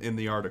Gabbert in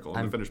the article,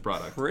 in the finished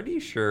product. Pretty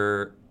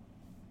sure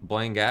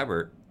Blaine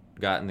Gabbert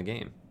got in the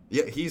game.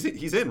 Yeah,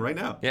 he's in right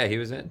now. Yeah, he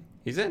was in.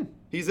 He's in.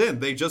 He's in.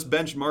 They just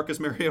benched Marcus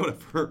Mariota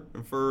for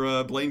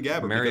Blaine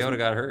Gabbert. Mariota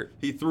got hurt.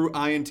 He threw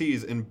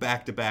INTs in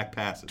back-to-back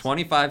passes.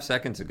 25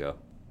 seconds ago,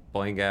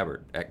 Blaine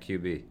Gabbert at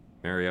QB.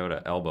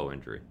 Mariota, elbow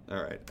injury.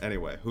 All right.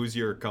 Anyway, who's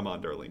your Come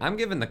On Darlene? I'm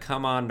giving the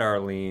Come On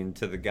Darlene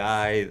to the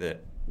guy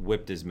that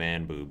whipped his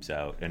man boobs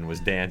out and was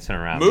dancing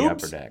around the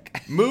upper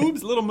deck.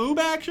 Moobs? Little moob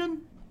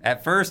action?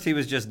 At first, he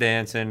was just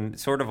dancing,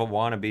 sort of a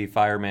wannabe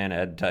Fireman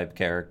Ed type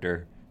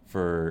character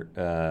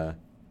for...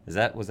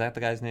 was that the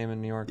guy's name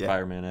in New York? Yeah.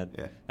 Fireman Ed?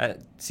 Yeah.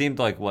 That seemed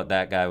like what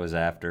that guy was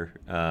after.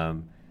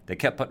 They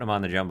kept putting him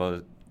on the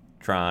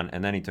Jumbotron,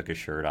 and then he took his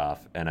shirt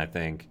off. And I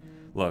think,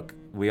 look,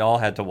 we all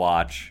had to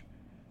watch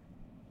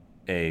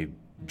a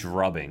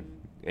drubbing,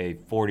 a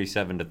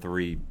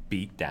 47-3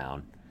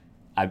 beatdown.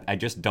 I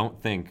just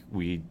don't think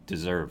we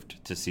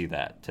deserved to see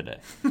that today.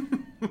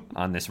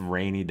 On this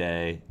rainy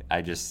day,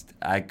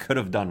 I could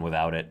have done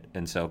without it.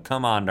 And so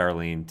come on,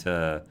 Darlene,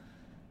 to...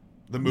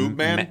 The Moob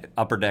Man?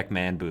 Upper Deck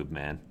Man Boob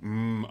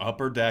Man.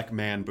 Upper Deck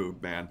Man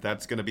Boob Man.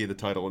 That's going to be the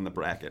title in the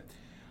bracket.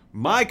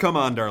 My Come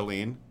On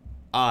Darlene,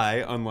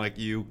 I, unlike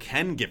you,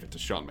 can give it to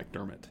Sean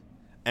McDermott.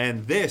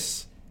 And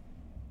this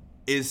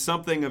is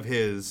something of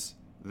his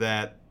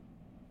that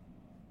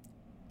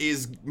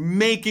is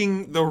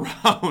making the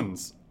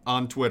rounds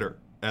on Twitter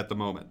at the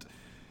moment.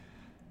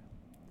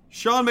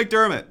 Sean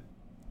McDermott,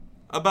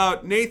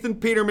 about Nathan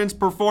Peterman's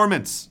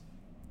performance,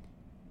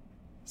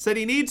 said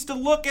he needs to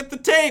look at the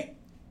tape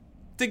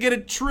to get a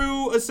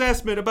true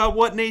assessment about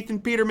what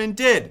Nathan Peterman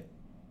did.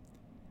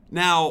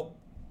 Now,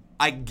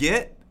 I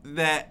get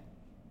that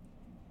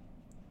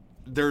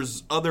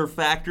there's other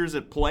factors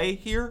at play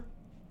here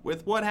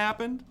with what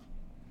happened,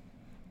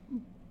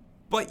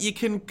 but you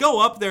can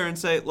go up there and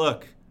say,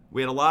 look,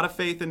 we had a lot of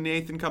faith in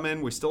Nathan come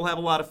in. We still have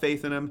a lot of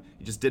faith in him.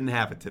 He just didn't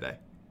have it today.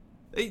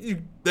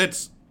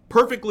 That's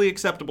perfectly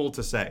acceptable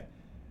to say.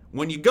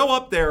 When you go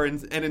up there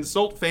and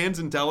insult fans'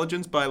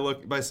 intelligence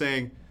by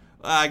saying,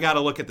 I got to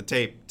look at the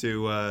tape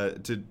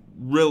to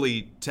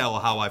really tell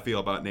how I feel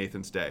about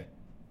Nathan's day.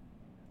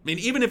 I mean,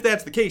 even if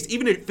that's the case,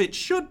 even if it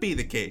should be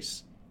the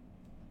case,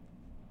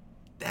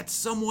 that's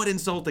somewhat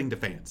insulting to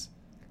fans.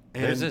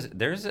 And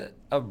There's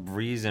a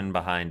reason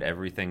behind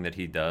everything that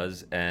he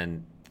does,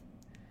 and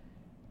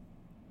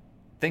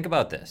think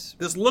about this.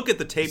 This look at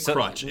the tape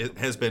crutch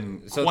has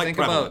been quite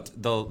prevalent.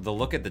 About the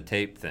look at the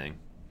tape thing.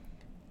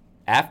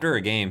 After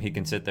a game, he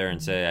can sit there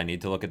and say, I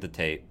need to look at the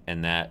tape,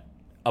 and that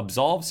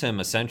absolves him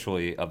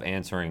essentially of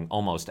answering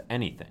almost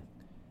anything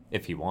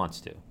if he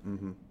wants to.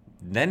 Mm-hmm.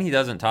 Then he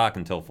doesn't talk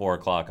until 4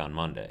 o'clock on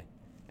Monday.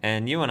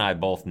 And you and I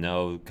both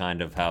know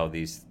kind of how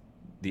the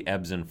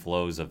ebbs and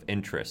flows of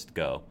interest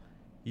go.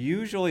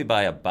 Usually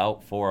by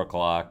about 4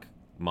 o'clock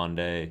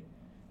Monday,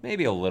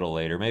 maybe a little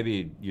later,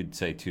 maybe you'd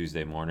say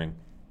Tuesday morning,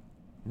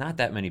 not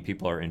that many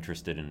people are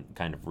interested in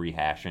kind of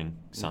rehashing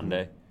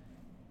Sunday.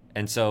 Mm-hmm.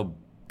 And so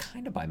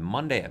kind of by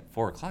Monday at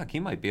 4 o'clock, he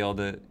might be able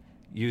to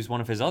use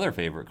one of his other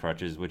favorite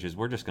crutches, which is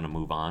we're just going to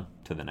move on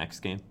to the next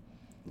game.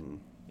 Mm.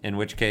 In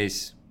which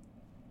case,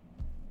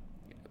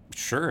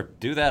 sure,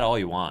 do that all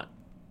you want.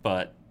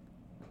 But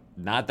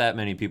not that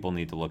many people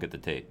need to look at the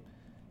tape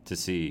to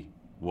see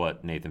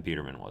what Nathan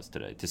Peterman was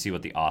today, to see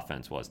what the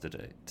offense was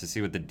today, to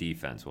see what the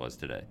defense was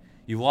today.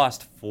 You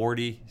lost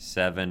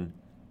 47-3.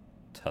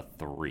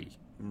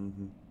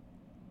 Mm-hmm.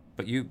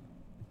 But you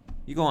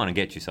go on and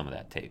get you some of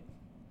that tape.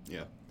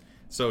 Yeah.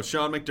 So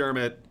Sean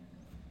McDermott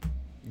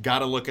got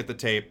to look at the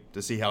tape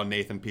to see how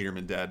Nathan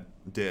Peterman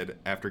did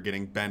after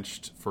getting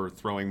benched for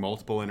throwing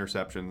multiple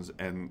interceptions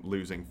and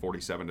losing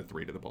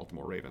 47-3 to the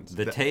Baltimore Ravens.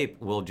 The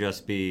tape will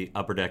just be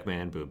Upper Deck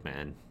Man, Boob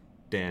Man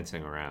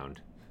dancing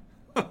around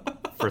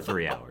for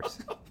 3 hours.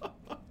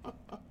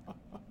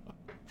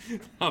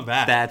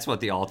 That's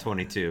what the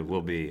All-22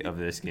 will be of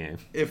this game.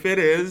 If it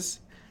is,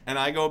 and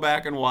I go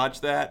back and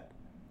watch that,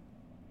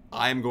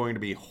 I'm going to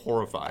be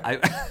horrified.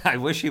 I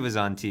wish he was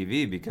on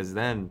TV, because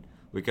then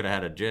we could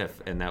have had a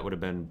GIF, and that would have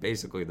been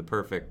basically the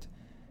perfect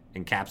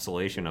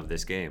encapsulation of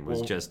this game.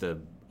 Was just a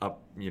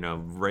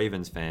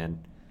Ravens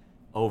fan,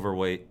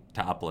 overweight,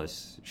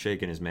 topless,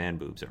 shaking his man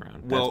boobs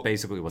around. That's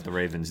basically what the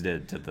Ravens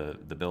did to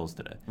the Bills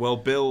today. Well,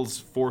 Bills'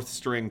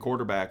 fourth-string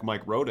quarterback,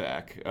 Mike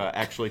Rodak,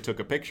 actually took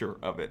a picture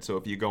of it. So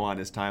if you go on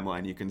his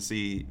timeline, you can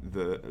see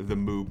the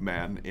Moob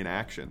Man in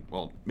action.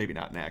 Well, maybe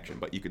not in action,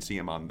 but you could see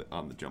him on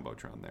the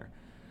Jumbotron there.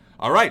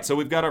 All right, so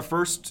we've got our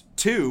first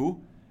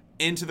two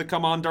into the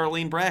Come On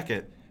Darlene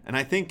bracket. And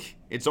I think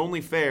it's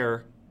only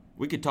fair,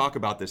 we could talk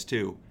about this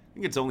too, I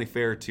think it's only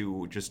fair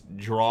to just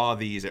draw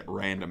these at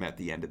random at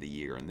the end of the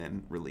year and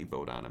then really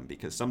vote on them,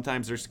 because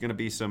sometimes there's going to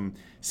be some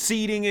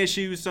seeding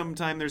issues,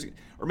 sometimes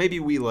or maybe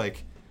we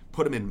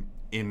put them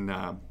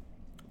in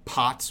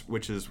pots,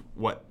 which is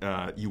what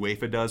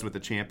UEFA does with the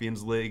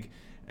Champions League,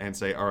 and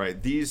say, all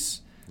right,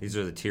 these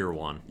are the tier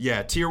 1.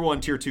 Yeah, tier 1,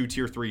 tier 2,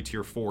 tier 3,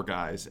 tier 4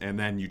 guys, and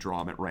then you draw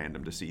them at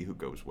random to see who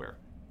goes where.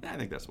 I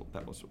think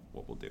that was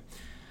what we'll do.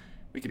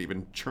 We could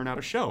even churn out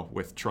a show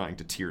with trying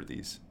to tier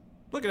these.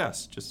 Look at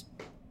us, just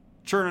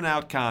churning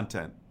out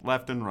content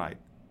left and right.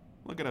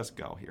 Look at us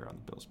go here on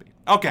the Bills Beat.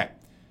 Okay,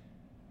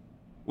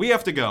 we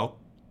have to go.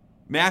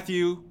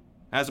 Matthew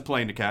has a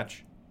plane to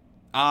catch.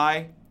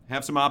 I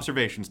have some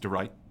observations to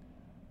write.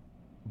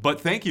 But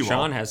thank you all.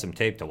 Sean has some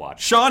tape to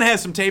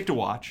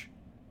watch.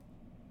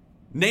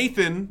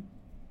 Nathan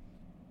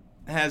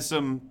has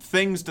some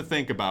things to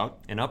think about.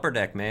 An Upper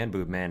Deck Man,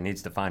 Boob Man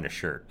needs to find a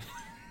shirt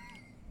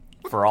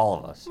for all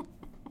of us.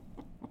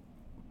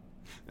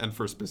 And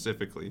for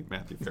specifically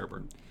Matthew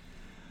Fairburn.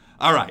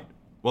 All right.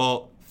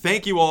 Well,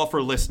 thank you all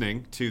for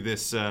listening to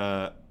this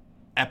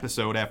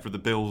episode after the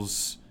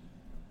Bills'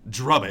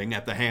 drubbing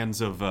at the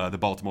hands of the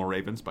Baltimore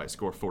Ravens by a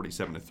score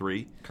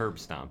 47-3. Curb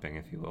stomping,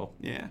 if you will.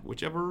 Yeah,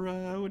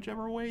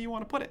 whichever way you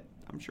want to put it.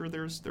 I'm sure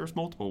there's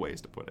multiple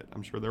ways to put it.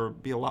 I'm sure there will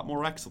be a lot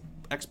more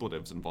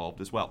expletives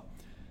involved as well.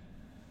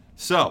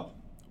 So,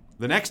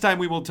 the next time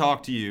we will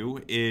talk to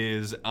you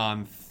is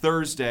on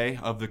Thursday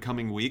of the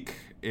coming week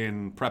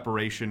in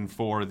preparation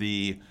for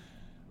the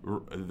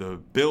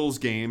Bills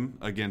game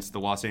against the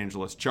Los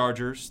Angeles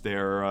Chargers.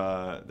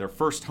 Their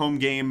first home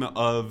game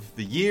of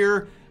the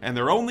year and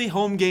their only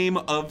home game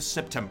of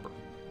September.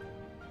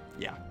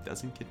 Yeah,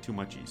 doesn't get too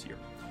much easier.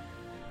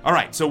 All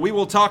right, so we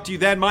will talk to you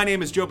then. My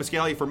name is Joe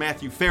Piscali for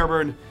Matthew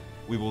Fairburn.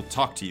 We will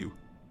talk to you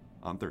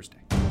on Thursday.